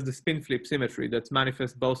course, just the spin flip symmetry that's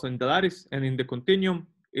manifest both in the lattice and in the continuum.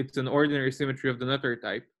 It's an ordinary symmetry of the Noether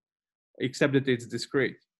type, except that it's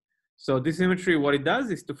discrete. So this symmetry, what it does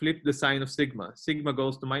is to flip the sign of sigma. Sigma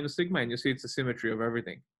goes to minus sigma, and you see it's a symmetry of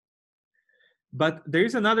everything. But there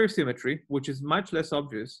is another symmetry, which is much less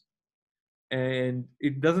obvious, and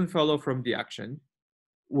it doesn't follow from the action,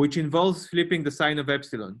 which involves flipping the sign of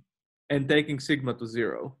epsilon and taking sigma to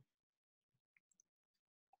 0.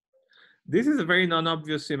 This is a very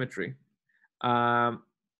non-obvious symmetry,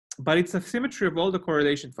 but it's a symmetry of all the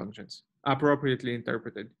correlation functions, appropriately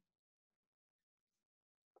interpreted.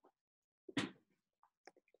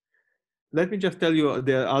 Let me just tell you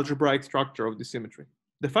the algebraic structure of the symmetry.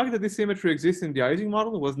 The fact that this symmetry exists in the Ising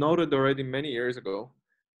model was noted already many years ago,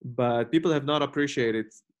 but people have not appreciated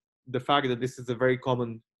the fact that this is a very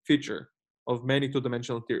common feature of many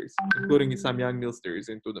two-dimensional theories, including some Yang-Mills theories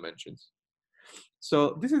in 2 dimensions.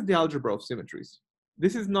 So this is the algebra of symmetries.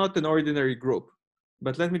 This is not an ordinary group,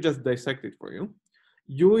 but let me just dissect it for you.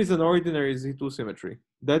 U is an ordinary Z2 symmetry.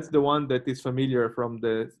 That's the one that is familiar from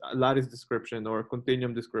the lattice description or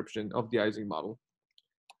continuum description of the Ising model.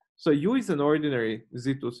 So U is an ordinary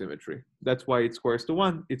Z2 symmetry. That's why it squares to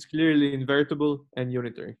 1. It's clearly invertible and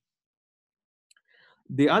unitary.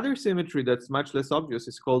 The other symmetry that's much less obvious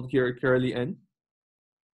is called here curly N.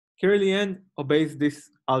 Curly N obeys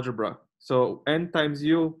this algebra. So N times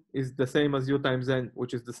U is the same as U times N,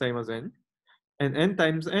 which is the same as N. And N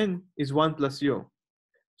times N is 1 plus U.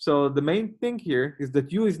 So the main thing here is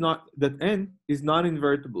that N is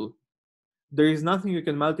non-invertible. There is nothing you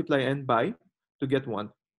can multiply N by to get 1.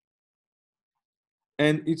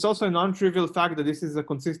 And it's also a non-trivial fact that this is a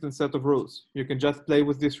consistent set of rules. You can just play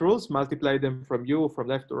with these rules, multiply them from U, from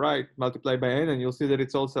left to right, multiply by N, and you'll see that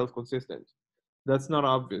it's all self-consistent. That's not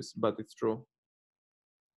obvious, but it's true.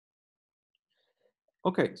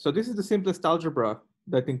 Okay, so this is the simplest algebra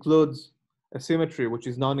that includes a symmetry which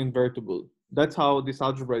is non-invertible. That's how this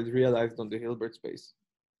algebra is realized on the Hilbert space.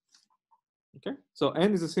 Okay, so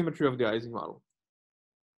N is a symmetry of the Ising model.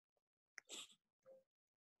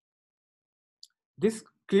 This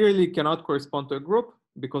clearly cannot correspond to a group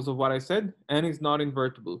because of what I said. N is not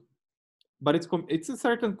invertible, but it's a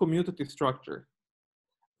certain commutative structure.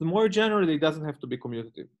 The more generally, it doesn't have to be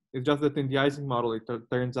commutative. It's just that in the Ising model, it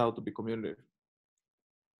turns out to be commutative.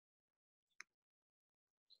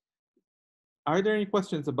 Are there any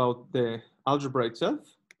questions about the algebra itself?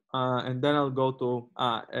 And then I'll go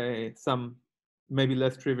to some maybe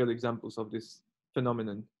less trivial examples of this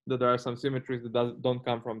phenomenon, that there are some symmetries that don't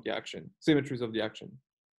come from the action, symmetries of the action.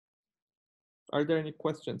 Are there any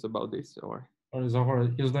questions about this? Or is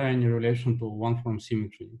there any relation to one-form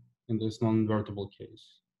symmetry in this non-invertible case?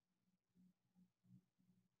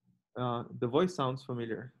 The voice sounds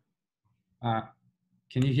familiar.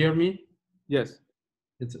 Can you hear me? Yes.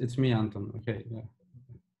 It's me, Anton. Okay. Yeah.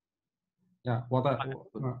 Yeah. What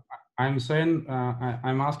I'm saying,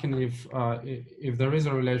 I'm asking if there is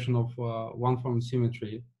a relation of one-form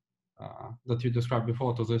symmetry that you described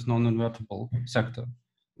before to this non-invertible sector.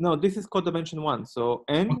 No, this is codimension 1. So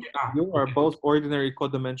N, U are both ordinary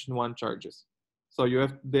codimension 1 charges. So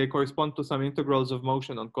they correspond to some integrals of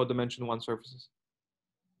motion on codimension 1 surfaces.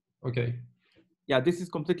 Okay. Yeah, this is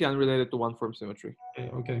completely unrelated to one-form symmetry.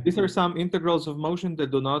 Okay. These are some integrals of motion that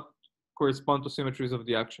do not correspond to symmetries of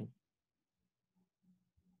the action.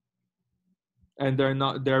 And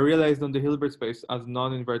they're realized on the Hilbert space as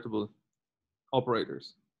non-invertible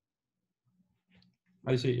operators.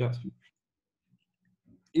 I see, yes.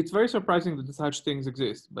 It's very surprising that such things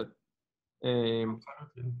exist, but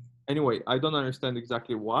anyway, I don't understand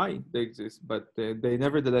exactly why they exist, but they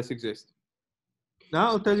nevertheless exist. Now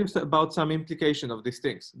I'll tell you about some implication of these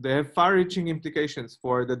things. They have far-reaching implications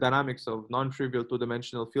for the dynamics of non-trivial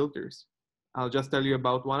two-dimensional filters. I'll just tell you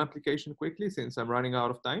about one application quickly since I'm running out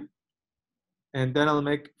of time. And then I'll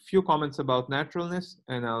make a few comments about naturalness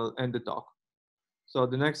and I'll end the talk. So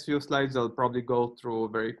the next few slides I'll probably go through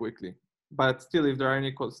very quickly. But still, if there are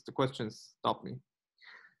any questions, stop me.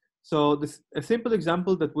 So a simple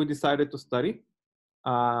example that we decided to study,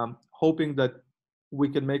 hoping that we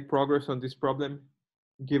can make progress on this problem,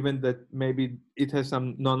 given that maybe it has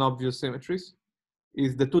some non-obvious symmetries,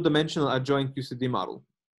 is the two-dimensional adjoint QCD model.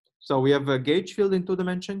 So we have a gauge field in two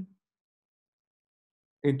dimensions,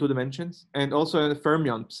 and also a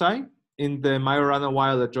fermion psi in the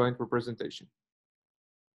Majorana-Weil adjoint representation.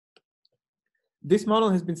 This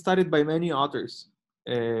model has been studied by many authors,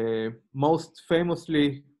 most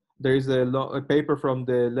famously There is a paper from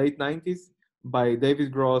the late 90s by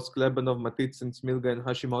David Gross, Klebanov, Matitsin, Smilga, and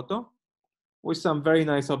Hashimoto, with some very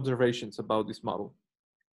nice observations about this model.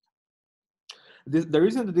 The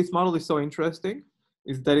reason that this model is so interesting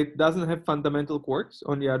is that it doesn't have fundamental quarks,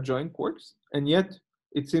 only adjoint quarks, and yet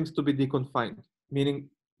it seems to be deconfined, meaning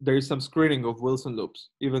there is some screening of Wilson loops,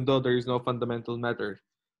 even though there is no fundamental matter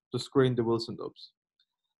to screen the Wilson loops.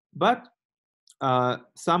 But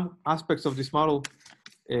some aspects of this model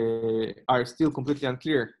are still completely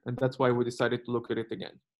unclear, and that's why we decided to look at it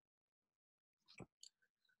again.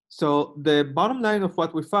 So the bottom line of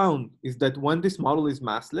what we found is that when this model is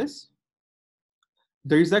massless,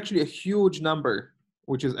 there is actually a huge number,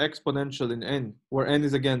 which is exponential in n, where n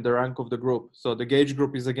is again the rank of the group. So the gauge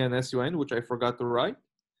group is again SUN, which I forgot to write.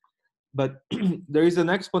 But there is an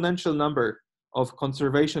exponential number of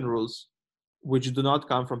conservation rules which do not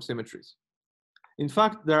come from symmetries. In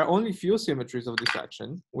fact, there are only few symmetries of this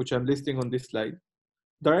action, which I'm listing on this slide.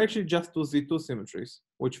 There are actually just two Z2 symmetries,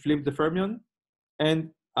 which flip the fermion. And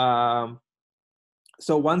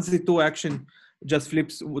so one Z2 action just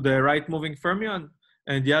flips the right moving fermion,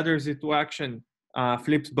 and the other Z2 action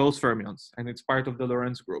flips both fermions, and it's part of the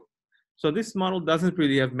Lorentz group. So this model doesn't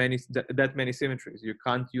really have that many symmetries. You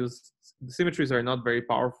can't use, the symmetries are not very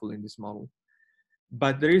powerful in this model.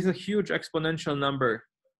 But there is a huge exponential number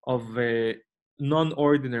of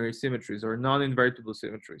non-ordinary symmetries or non-invertible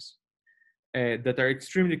symmetries that are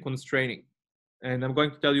extremely constraining. And I'm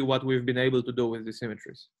going to tell you what we've been able to do with these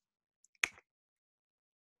symmetries.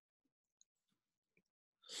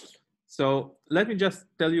 So let me just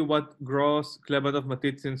tell you what Gross, Klebanov,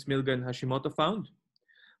 Matitsin, Smilga, and Hashimoto found.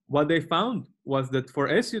 What they found was that for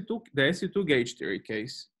SU2, the SU2 gauge theory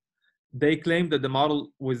case, they claimed that the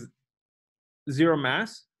model with zero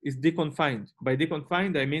mass is deconfined. By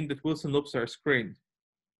deconfined, I mean that Wilson loops are screened.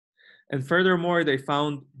 And furthermore, they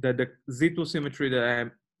found that the Z2 symmetry that I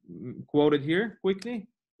quoted here quickly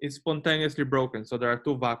is spontaneously broken. So there are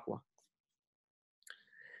two vacua.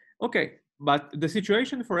 Okay, but the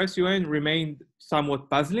situation for SUN remained somewhat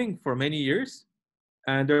puzzling for many years.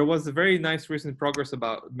 And there was a very nice recent progress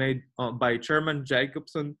made by Sherman,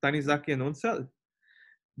 Jacobson, Tanizaki, and Unseld.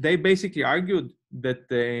 They basically argued that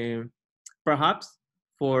perhaps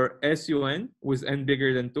for SUN with n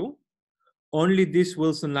bigger than 2, only this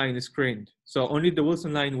Wilson line is screened. So only the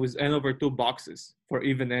Wilson line with n/2 boxes for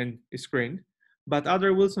even n is screened. But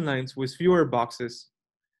other Wilson lines with fewer boxes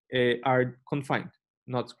are confined,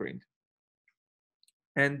 not screened.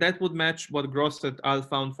 And that would match what Gross et al.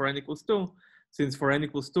 Found for n equals 2, since for n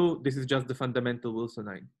equals 2, this is just the fundamental Wilson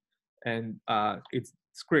line. And it's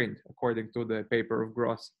screened according to the paper of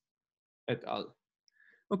Gross et al.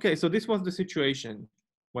 Okay, so this was the situation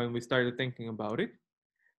when we started thinking about it.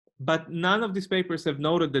 But none of these papers have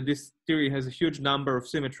noted that this theory has a huge number of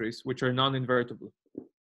symmetries which are non-invertible.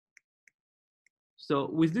 So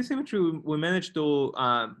with this symmetry, we managed to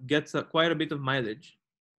get quite a bit of mileage.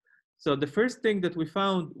 So the first thing that we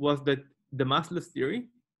found was that the massless theory,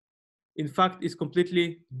 in fact, is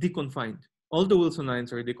completely deconfined. All the Wilson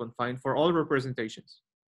lines are deconfined for all representations.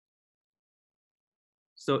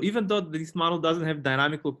 So even though this model doesn't have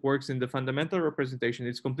dynamical quarks in the fundamental representation,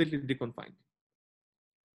 it's completely deconfined.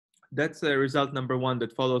 That's result number one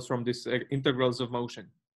that follows from this integrals of motion.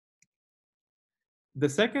 The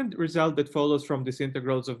second result that follows from this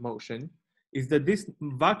integrals of motion is that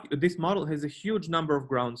this model has a huge number of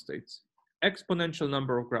ground states, exponential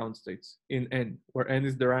number of ground states in n, where n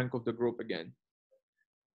is the rank of the group again.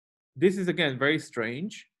 This is again very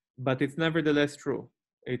strange, but it's nevertheless true.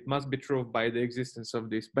 It must be true by the existence of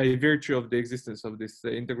this, by virtue of the existence of this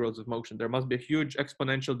integrals of motion. There must be a huge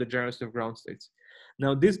exponential degeneracy of ground states.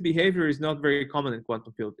 Now, this behavior is not very common in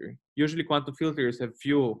quantum field theory. Usually quantum field theories have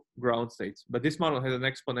few ground states, but this model has an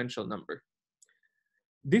exponential number.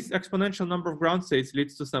 This exponential number of ground states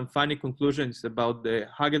leads to some funny conclusions about the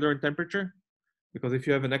Hagedorn temperature, because if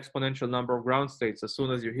you have an exponential number of ground states, as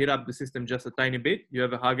soon as you heat up the system just a tiny bit, you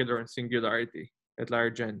have a Hagedorn singularity at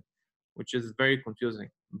large n, which is very confusing,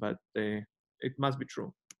 but it must be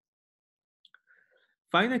true.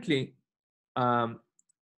 Finally,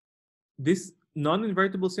 these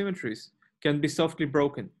non-invertible symmetries can be softly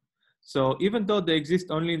broken. So even though they exist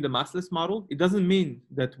only in the massless model, it doesn't mean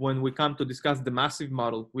that when we come to discuss the massive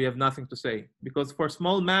model, we have nothing to say. Because for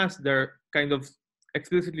small mass, they're kind of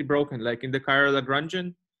explicitly broken. Like in the chiral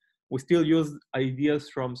Lagrangian, we still use ideas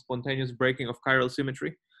from spontaneous breaking of chiral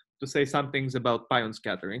symmetry to say some things about pion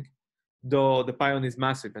scattering, though the pion is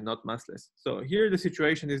massive and not massless. So here the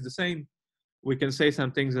situation is the same. We can say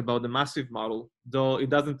some things about the massive model, though it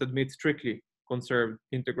doesn't admit strictly conserved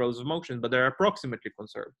integrals of motion, but they're approximately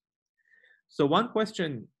conserved. So one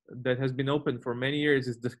question that has been open for many years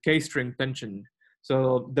is the K-string tension.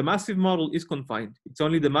 So the massive model is confined. It's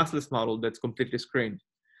only the massless model that's completely screened.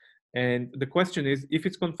 And the question is, if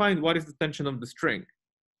it's confined, what is the tension of the string?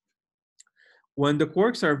 When the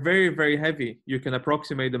quarks are very, very heavy, you can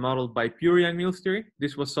approximate the model by pure Yang-Mills theory.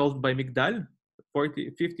 This was solved by Migdal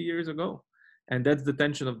 50 years ago. And that's the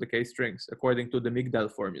tension of the K-strings, according to the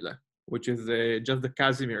Migdal formula, which is just the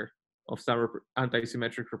Casimir of some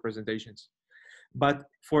anti-symmetric representations. But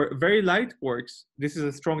for very light quarks, this is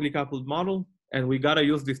a strongly coupled model, and we gotta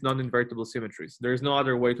use these non-invertible symmetries. There's no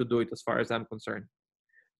other way to do it as far as I'm concerned.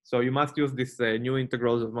 So you must use these new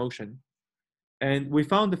integrals of motion. And we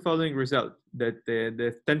found the following result, that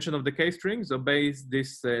the tension of the K-strings obeys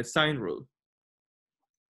this sign rule.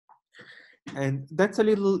 And that's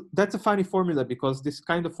a funny formula, because this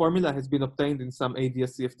kind of formula has been obtained in some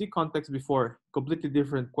ADS-CFT context before, completely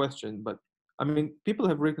different question, but I mean, people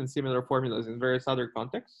have written similar formulas in various other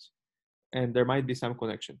contexts, and there might be some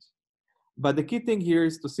connections. But the key thing here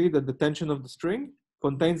is to see that the tension of the string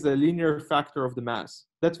contains the linear factor of the mass.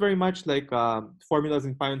 That's very much like formulas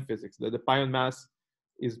in pion physics, that the pion mass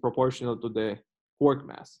is proportional to the quark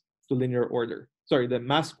mass, to linear order. Sorry, the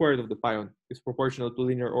mass squared of the pion is proportional to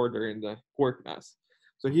linear order in the quark mass.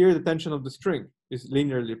 So here the tension of the string is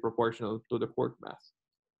linearly proportional to the quark mass.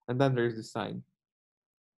 And then there's the sign.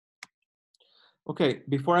 Okay,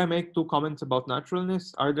 before I make 2 comments about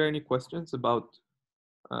naturalness, are there any questions about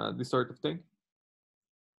this sort of thing?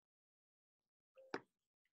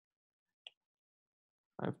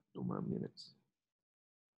 I have 2 more minutes.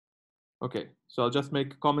 Okay, so I'll just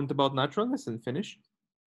make a comment about naturalness and finish.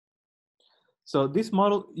 So this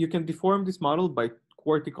model, you can deform this model by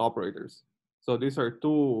quartic operators. So these are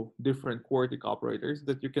 2 different quartic operators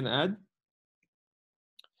that you can add.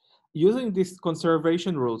 Using these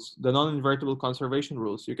conservation rules, the non-invertible conservation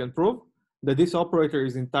rules, you can prove that this operator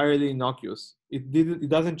is entirely innocuous. It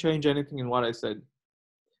doesn't change anything in what I said.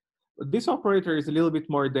 But this operator is a little bit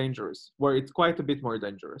more dangerous, where it's quite a bit more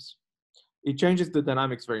dangerous. It changes the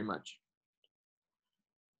dynamics very much.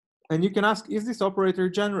 And you can ask, is this operator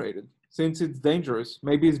generated? Since it's dangerous,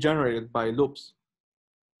 maybe it's generated by loops.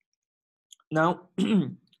 Now,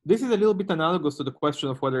 this is a little bit analogous to the question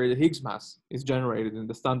of whether the Higgs mass is generated in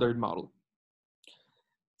the standard model.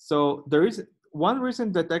 So there is one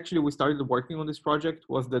reason that actually we started working on this project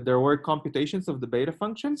was that there were computations of the beta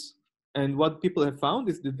functions. And what people have found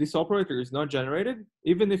is that this operator is not generated,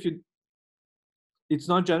 even if it's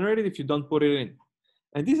not generated if you don't put it in.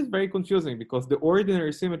 And this is very confusing because the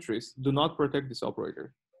ordinary symmetries do not protect this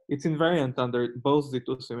operator. It's invariant under both the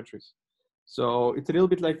 2 symmetries. So it's a little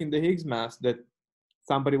bit like in the Higgs mass that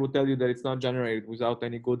somebody would tell you that it's not generated without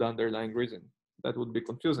any good underlying reason. That would be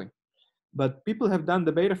confusing. But people have done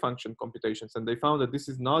the beta function computations and they found that this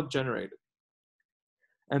is not generated.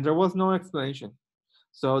 And there was no explanation.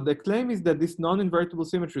 So the claim is that this non-invertible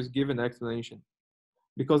symmetries give an explanation,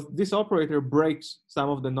 because this operator breaks some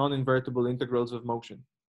of the non-invertible integrals of motion.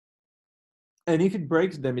 And if it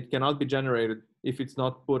breaks them, it cannot be generated if it's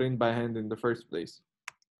not put in by hand in the first place.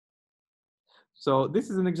 So this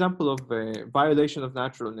is an example of a violation of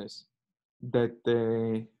naturalness that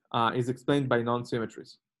is explained by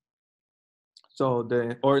non-symmetries. So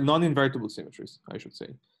or non-invertible symmetries, I should say.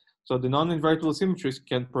 So the non-invertible symmetries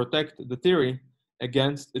can protect the theory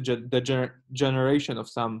against the generation of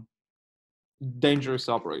some dangerous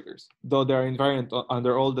operators, though they're invariant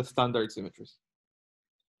under all the standard symmetries.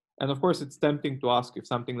 And of course, it's tempting to ask if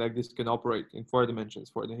something like this can operate in 4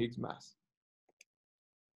 dimensions for the Higgs mass.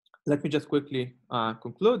 Let me just quickly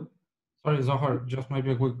conclude. Sorry, Zohar, just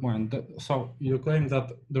maybe a quick point. So you claim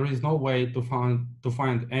that there is no way to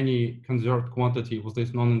find any conserved quantity with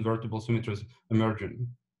these non-invertible symmetries emerging.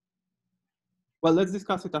 Well, let's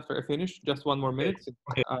discuss it after I finish. Just 1 more minute.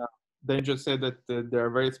 Okay. They just said that they are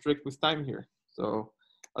very strict with time here. So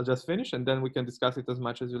I'll just finish and then we can discuss it as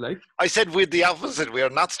much as you like. I said with the opposite. We are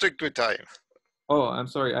not strict with time. Oh, I'm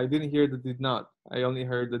sorry. I didn't hear the did not. I only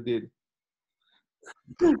heard the did.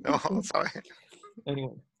 No, sorry.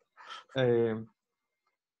 Anyway.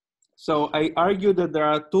 So I argue that there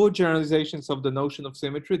are 2 generalizations of the notion of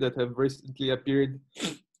symmetry that have recently appeared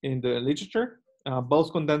in the literature.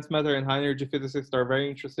 Both condensed matter and high energy physicists are very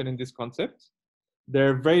interested in this concept.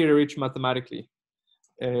 They're very rich mathematically.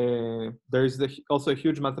 There is also a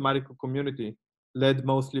huge mathematical community led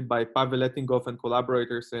mostly by Pavel Lettingov and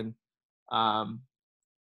collaborators and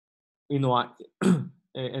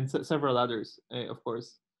and several others, of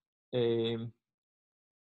course.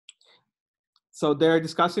 So they're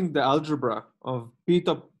discussing the algebra of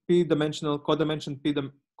p-dimensional codimension p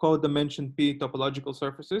topological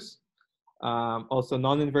surfaces Also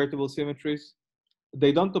non-invertible symmetries.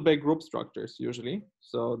 They don't obey group structures usually.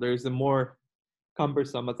 So there is a more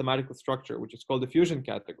cumbersome mathematical structure, which is called the fusion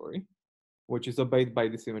category, which is obeyed by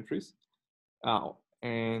the symmetries.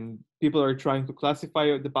 And people are trying to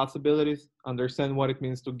classify the possibilities, understand what it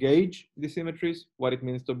means to gauge the symmetries, what it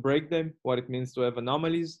means to break them, what it means to have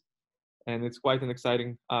anomalies. And it's quite an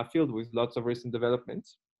exciting field with lots of recent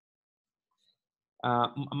developments.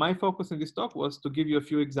 My focus in this talk was to give you a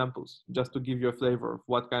few examples, just to give you a flavor of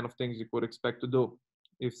what kind of things you could expect to do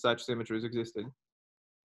if such symmetries existed.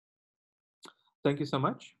 Thank you so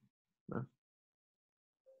much.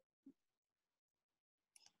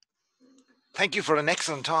 Thank you for an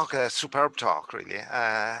excellent talk, a superb talk, really.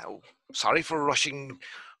 Sorry for rushing,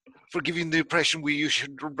 for giving the impression you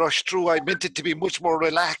should rush through. I meant it to be much more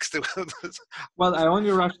relaxed. Well, I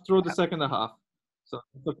only rushed through the second half. So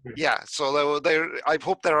okay. Yeah, so I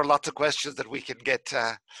hope there are lots of questions that we can get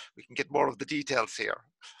more of the details here.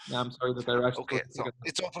 Yeah, I'm sorry that I rushed. Okay, so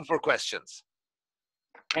it's open for questions.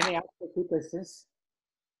 Can I ask a few questions?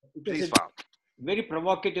 Please, Val. Very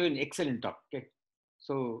provocative and excellent talk. Okay,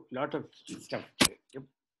 so a lot of stuff. Yep.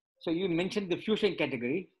 So you mentioned the fusion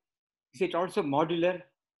category. Is it also modular?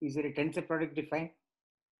 Is there a tensor product defined?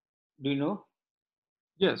 Do you know?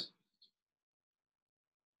 Yes.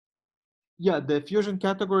 Yeah, the fusion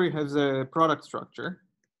category has a product structure,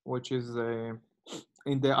 which is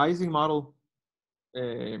in the Ising model.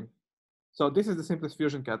 So this is the simplest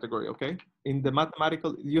fusion category, okay? In the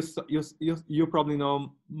mathematical, you probably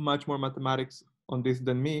know much more mathematics on this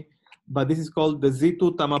than me, but this is called the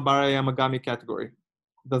Z2 Tamabara Yamagami category.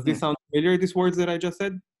 Does this sound familiar, these words that I just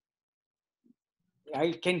said?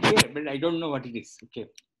 I can hear, but I don't know what it is. Okay.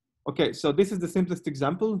 Okay, so this is the simplest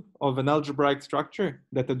example of an algebraic structure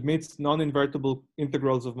that admits non-invertible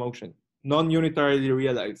integrals of motion, non-unitarily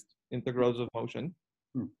realized integrals of motion.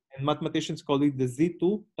 And mathematicians call it the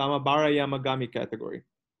Z2 Tamabara Yamagami category.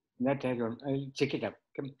 That I don't. I'll check it up.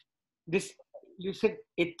 This, you said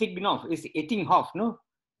Etinghoff. Is Etinghoff, no?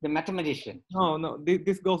 The mathematician. No,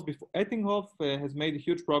 this goes before. Etinghoff has made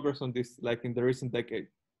huge progress on this, like in the recent decade.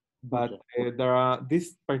 But there are,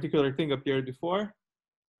 this particular thing appeared before.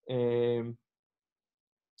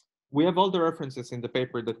 We have all the references in the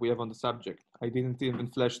paper that we have on the subject. I didn't even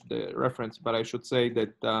flash the reference, but I should say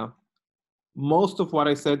that most of what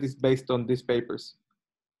I said is based on these papers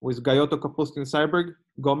with Gayotto, Kapustin, Seiberg,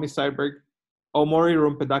 Gomi, Seiberg, Omori,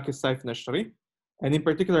 Rumpedakis, Saif, Nashri. And in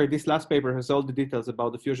particular, this last paper has all the details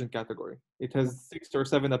about the fusion category. It has 6 or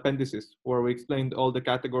 7 appendices where we explained all the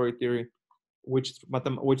category theory, which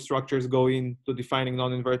structures go into defining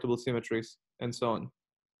non-invertible symmetries, and so on.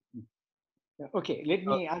 Okay, let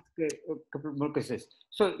me ask a couple more questions.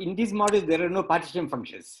 So in this model, there are no partition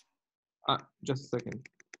functions. Just a second.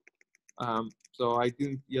 So I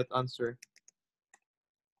didn't yet answer.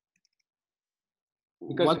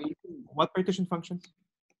 Because what partition functions?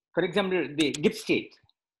 For example, the Gibbs state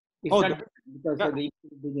is not because of the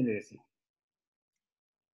degeneracy.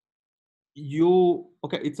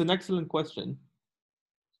 Okay, it's an excellent question.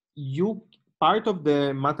 Part of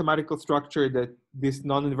the mathematical structure that this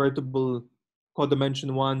non-invertible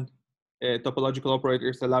codimension 1 topological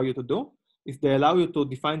operators allow you to do is they allow you to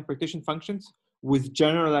define partition functions with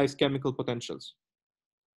generalized chemical potentials.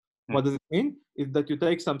 What does it mean? Is that you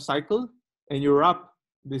take some cycle and you wrap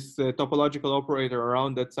this topological operator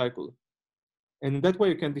around that cycle. And in that way,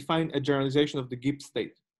 you can define a generalization of the Gibbs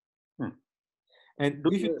state. And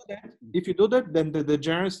if you do that, then the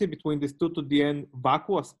degeneracy between these 2 to the n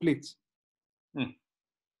vacua splits.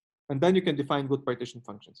 And then you can define good partition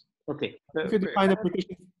functions. Okay. If you define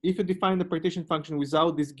the partition function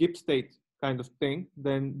without this Gibbs state kind of thing,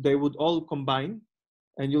 then they would all combine,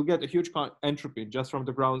 and you'll get a huge entropy just from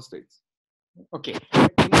the ground states. Okay.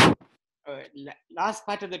 Last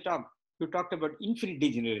part of the talk, you talked about infinite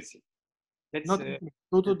degeneracy. That's not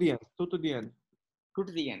 2 to the n. 2 to the n. 2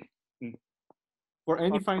 to the n. For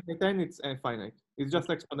any finite n, it's finite. It's just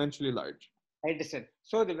exponentially large. I understand.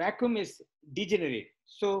 So the vacuum is degenerate.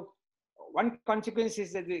 So one consequence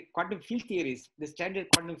is that the quantum field theories, the standard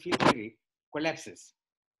quantum field theory, collapses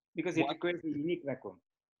because it requires a unique vacuum.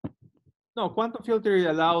 No, quantum field theory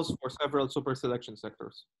allows for several super selection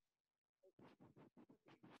sectors.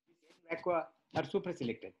 Vacua are super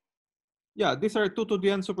selected. Yeah, these are 2 to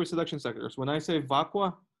the n super selection sectors. When I say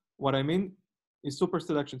vacua, what I mean is super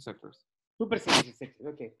selection sectors. Super selection sectors,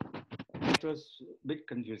 okay. That was a bit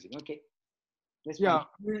confusing, okay. Yeah,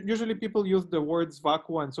 usually people use the words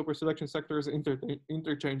vacua and super selection sectors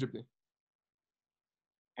interchangeably.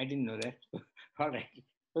 I didn't know that. All right,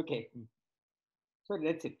 okay. So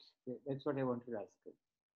that's it. That's what I wanted to ask.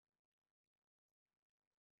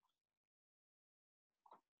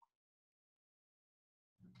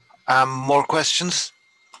 More questions?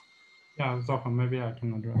 Yeah, Zohan, maybe I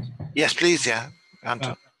can address. Yes, please. Yeah,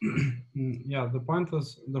 Anton. Yeah, the point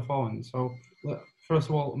is the following. So first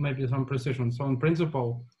of all, maybe some precision. So in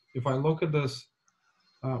principle, if I look at this,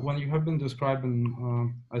 when you have been describing,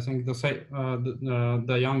 I think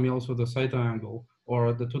the young meals with the theta angle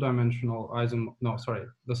or the two-dimensional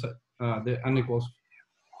the n equals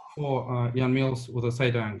 4 young meals with a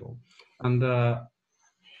theta angle, and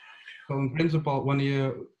so in principle, when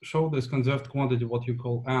you show this conserved quantity, what you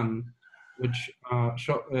call n, which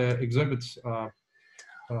exhibits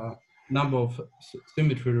number of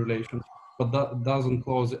symmetry relations, but that doesn't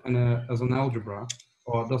close as an algebra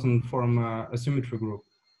or doesn't form a symmetry group.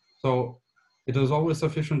 So it is always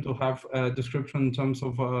sufficient to have a description in terms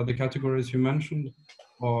of the categories you mentioned,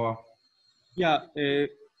 or? Yeah,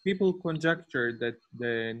 people conjecture that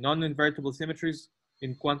the non-invertible symmetries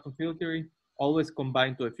in quantum field theory always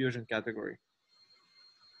combine to a fusion category.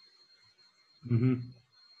 Mm-hmm.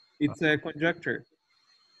 It's a conjecture.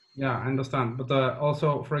 Yeah, I understand. But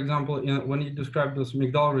also, for example, when you described this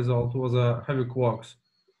Migdal result was a heavy quarks,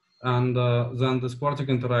 and then this quartic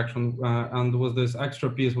interaction, and with this extra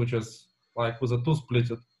piece, which is like with a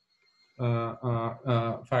two-splitted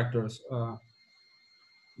factors,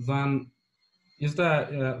 then is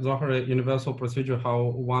there, Zohar, a universal procedure how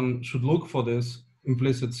one should look for this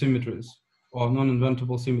implicit symmetries or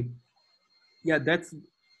non-inventable symmetries? Yeah, that's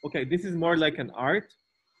okay. This is more like an art.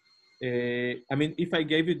 I mean, if I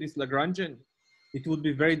gave you this Lagrangian, it would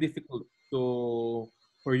be very difficult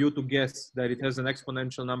for you to guess that it has an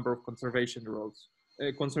exponential number of conservation rules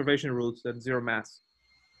at zero mass.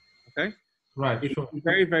 Okay, right? It's sure.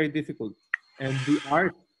 very, very difficult, and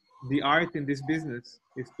the art in this business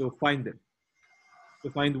is to find them, to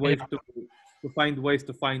find ways to find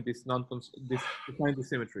this to find the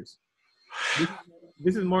symmetries.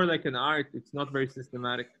 This is more like an art. It's not very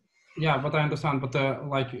systematic. Yeah, but I understand. But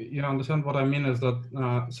like, you understand what I mean is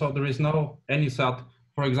that so there is no any set,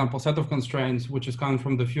 for example, set of constraints which is coming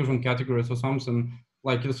from the fusion categories or something.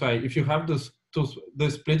 Like you say, if you have this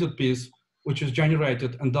splitted piece which is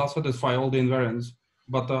generated and does satisfy all the invariants,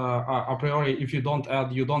 but a priori, if you don't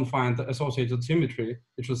add, you don't find the associated symmetry,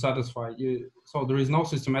 it should satisfy you. So there is no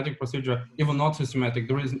systematic procedure, even not systematic.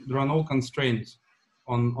 There are no constraints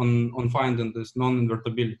on finding this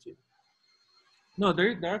non-invertibility. No,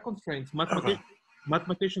 there are constraints.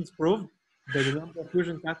 Mathematicians proved that the number of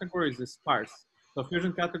fusion categories is sparse. So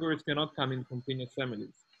fusion categories cannot come in continuous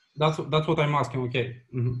families. That's what I'm asking. Okay.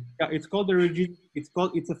 Mm-hmm. Yeah,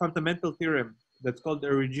 it's a fundamental theorem that's called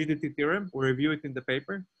the rigidity theorem. We review it in the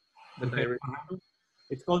paper that I read.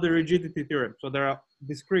 It's called the rigidity theorem. So there are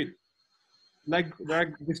discrete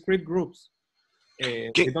groups.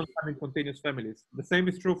 They don't come in continuous families. The same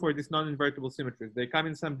is true for these non-invertible symmetries. They come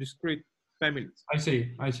in some discrete families. I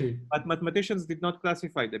see. But mathematicians did not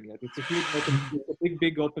classify them yet. It's a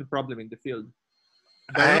big open problem in the field.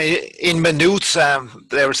 In minutes,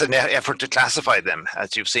 there is an effort to classify them,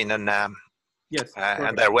 as you've seen on yes,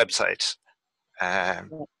 on their website.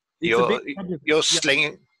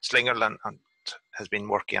 Slingerland has been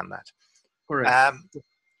working on that. Correct.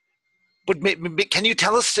 But can you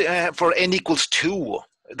tell us for n equals 2,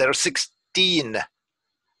 there are 16?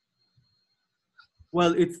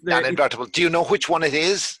 Well, it's non-invertible. Do you know which one it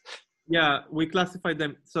is? Yeah, we classified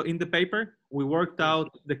them. So in the paper, we worked out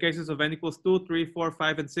the cases of n equals 2, 3, 4,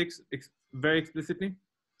 5, and 6 very explicitly.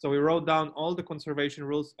 So we wrote down all the conservation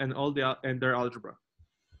rules and their algebra.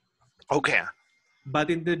 Okay. But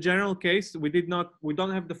in the general case, we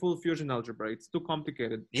don't have the full fusion algebra. It's too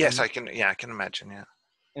complicated. Yes, I can imagine. Yeah.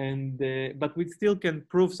 And but we still can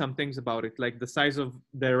prove some things about it, like the size of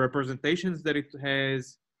the representations that it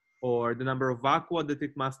has, or the number of vacua that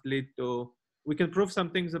it must lead to. We can prove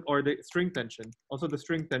some things, or the string tension. Also, the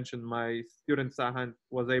string tension, my student Sahan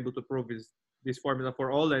was able to prove is this formula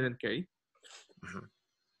for all n and k. Mm-hmm.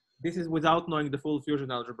 This is without knowing the full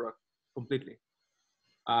fusion algebra completely.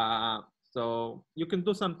 So you can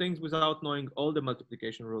do some things without knowing all the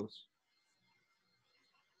multiplication rules.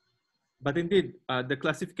 But indeed, the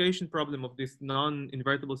classification problem of these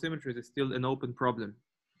non-invertible symmetries is still an open problem.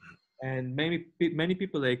 And many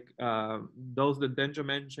people, like those that Denjo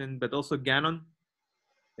mentioned, but also Gannon.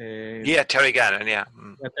 Yeah, Terry Gannon, yeah.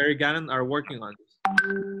 Terry Gannon are working on this.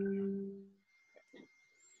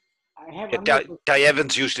 I have Guy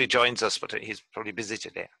Evans usually joins us, but he's probably busy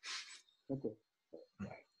today. Okay.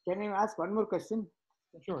 Can I ask one more question?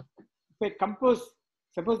 Sure. If I compose,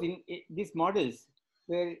 suppose in these models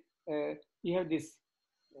where you have these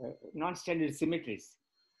non-standard symmetries,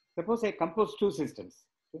 suppose I compose two systems.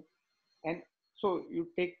 Okay? And so you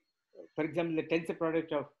take, for example, the tensor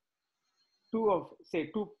product of two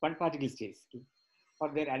one-particle states, okay,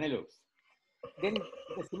 or their analogues, then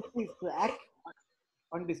the symmetries to act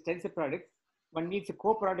on this tensor product, one needs a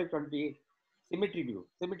co-product on the symmetry group,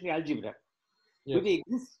 symmetry algebra. Yes. Do they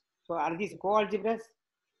exist? So are these co-algebras?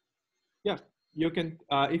 Yeah, you can,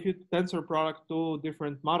 if you tensor product two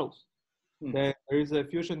different models, then there is a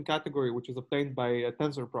fusion category which is obtained by a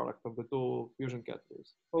tensor product of the two fusion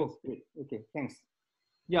categories. Oh, great. Okay, thanks.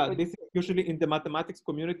 Yeah, So this is usually in the mathematics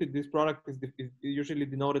community, this product is usually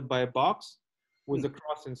denoted by a box with a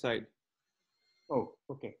cross inside. Oh,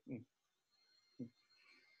 okay.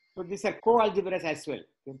 So these are co-algebras as well.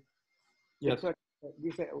 Okay. Yes. What,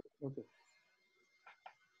 these are, okay.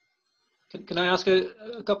 Can I ask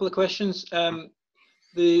a couple of questions?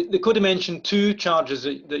 The codimension 2 charges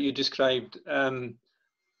that you described,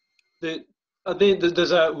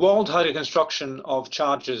 there's a walled Hurry construction of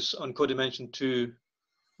charges on codimension 2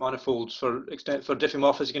 manifolds for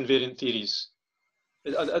diffeomorphic invariant theories.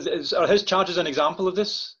 Are his charges an example of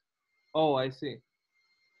this? Oh, I see.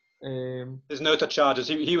 His Noether charges.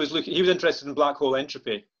 He was interested in black hole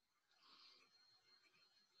entropy,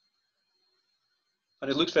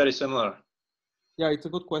 and it looks very similar. Yeah, it's a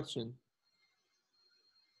good question.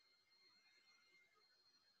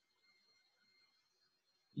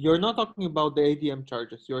 You're not talking about the ADM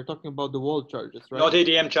charges. You're talking about the walled charges, right? Not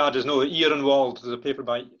ADM charges, no. Ear and Wald. There's a paper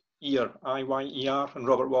by Ear, I-Y-E-R, and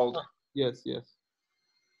Robert Wald. Yes, yes.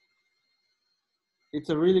 It's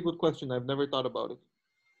a really good question. I've never thought about it.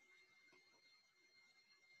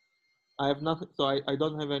 I have nothing, so I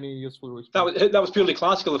don't have any useful response. That was purely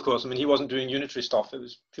classical, of course. I mean, he wasn't doing unitary stuff. It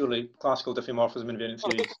was purely classical diffeomorphism invariant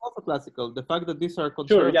theories. This is also classical. The fact that these are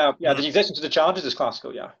conserved. Sure, yeah. The existence of the charges is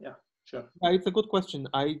classical, yeah, sure. Yeah, it's a good question.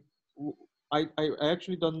 I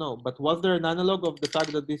actually don't know, but was there an analog of the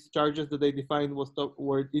fact that these charges that they defined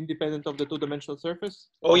were independent of the two-dimensional surface?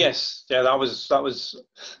 Oh yes, yeah, that was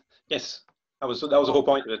yes, that was the whole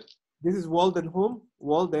point of it. This is Walden whom?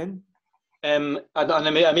 Walden. And I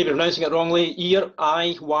may be pronouncing it wrongly. Ear,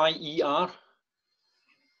 I-Y-E-R.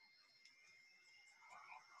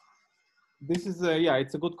 This is yeah,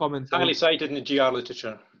 it's a good comment. Highly cited in the GR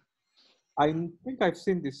literature. I think I've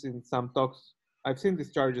seen this in some talks. I've seen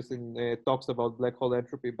these charges in talks about black hole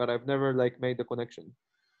entropy, but I've never made the connection.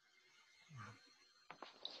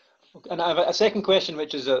 Okay, and I have a second question,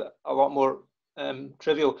 which is a lot more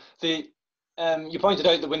trivial. You pointed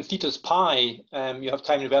out that when theta's pi, you have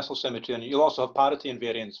time universal symmetry, and you'll also have parity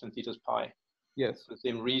invariance when theta's pi. Yes. For the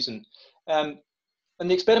same reason. And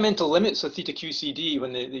the experimental limits of theta QCD,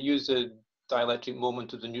 when they use the dielectric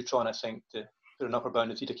moment of the neutron, I think, to put an upper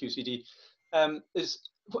bound of theta QCD,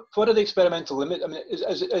 what are the experimental limits? I mean,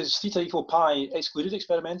 is theta equal pi excluded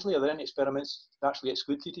experimentally? Are there any experiments that actually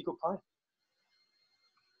exclude theta equal pi?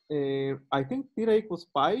 I think theta equals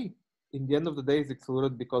pi, in the end of the day, is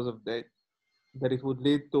excluded because of that it would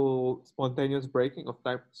lead to spontaneous breaking of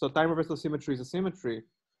time. So time reversal symmetry is a symmetry,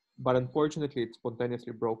 but unfortunately it's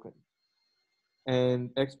spontaneously broken.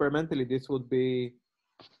 And experimentally, this would be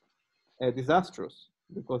disastrous,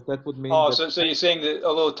 because that would mean so you're saying that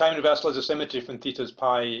although time reversal is a symmetry from theta's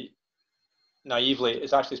pi naively,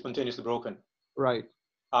 it's actually spontaneously broken. Right.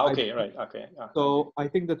 Okay, right, okay. Yeah. So I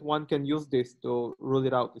think that one can use this to rule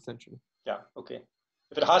it out, essentially. Yeah, okay.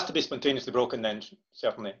 If it has to be spontaneously broken, then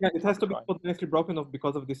certainly. Yeah, it has to be spontaneously broken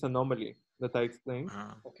because of this anomaly that I explained.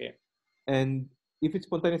 Okay. And if it's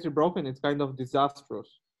spontaneously broken, it's kind of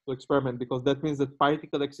disastrous to experiment, because that means that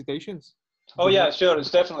particle excitations. Oh yeah, sure.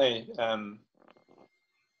 It's definitely time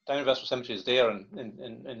reversal symmetry is there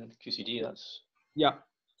in QCD. That's yeah.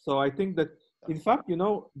 So I think that, in fact,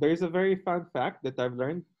 there is a very fun fact that I've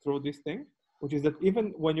learned through this thing, which is that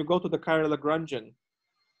even when you go to the chiral Lagrangian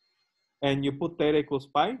and you put theta equals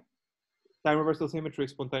pi, time reversal symmetry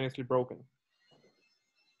is spontaneously broken.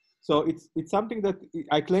 So it's something that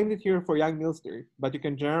I claimed it here for Yang-Mills theory, but you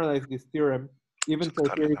can generalize this theorem even for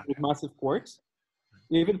theories with massive quarks.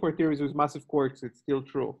 Even for theories with massive quarks, it's still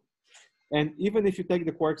true. And even if you take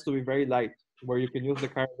the quarks to be very light, where you can use the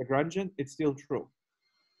chiral Lagrangian, it's still true.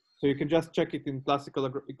 So you can just check it in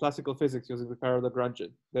classical physics using the chiral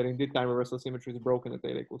Lagrangian, that indeed time reversal symmetry is broken at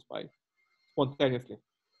theta equals pi, spontaneously.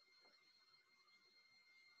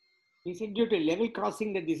 Is it due to level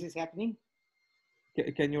crossing that this is happening?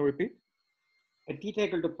 Can you repeat? At theta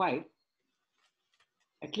equal to pi,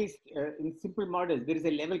 at least in simple models, there is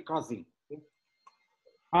a level crossing. Okay?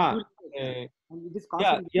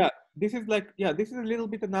 Yeah. This is this is a little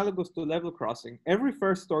bit analogous to level crossing. Every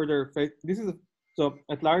first order phase, so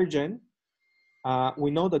at large n, we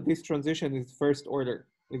know that this transition is first order.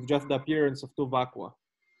 It's just the appearance of two vacua.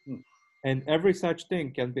 And every such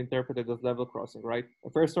thing can be interpreted as level crossing, right? A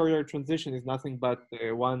first order transition is nothing but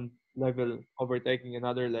one level overtaking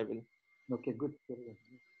another level. Okay, good.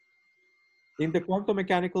 In the quantum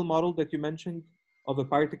mechanical model that you mentioned of a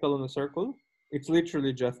particle in a circle, it's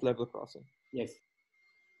literally just level crossing. Yes.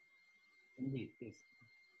 Indeed, yes.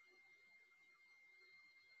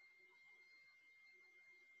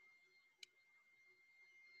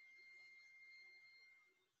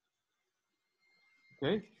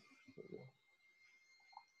 Okay.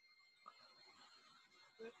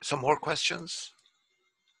 Some more questions?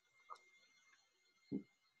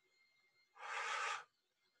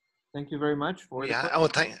 Thank you very much for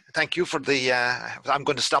thank you for the. I'm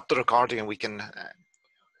going to stop the recording, and we can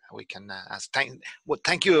ask.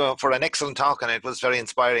 Thank you for an excellent talk, and it was very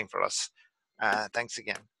inspiring for us. Thanks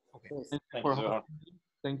again. Okay. Yes.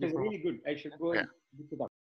 Thank you. It was really good. I should go and look it up.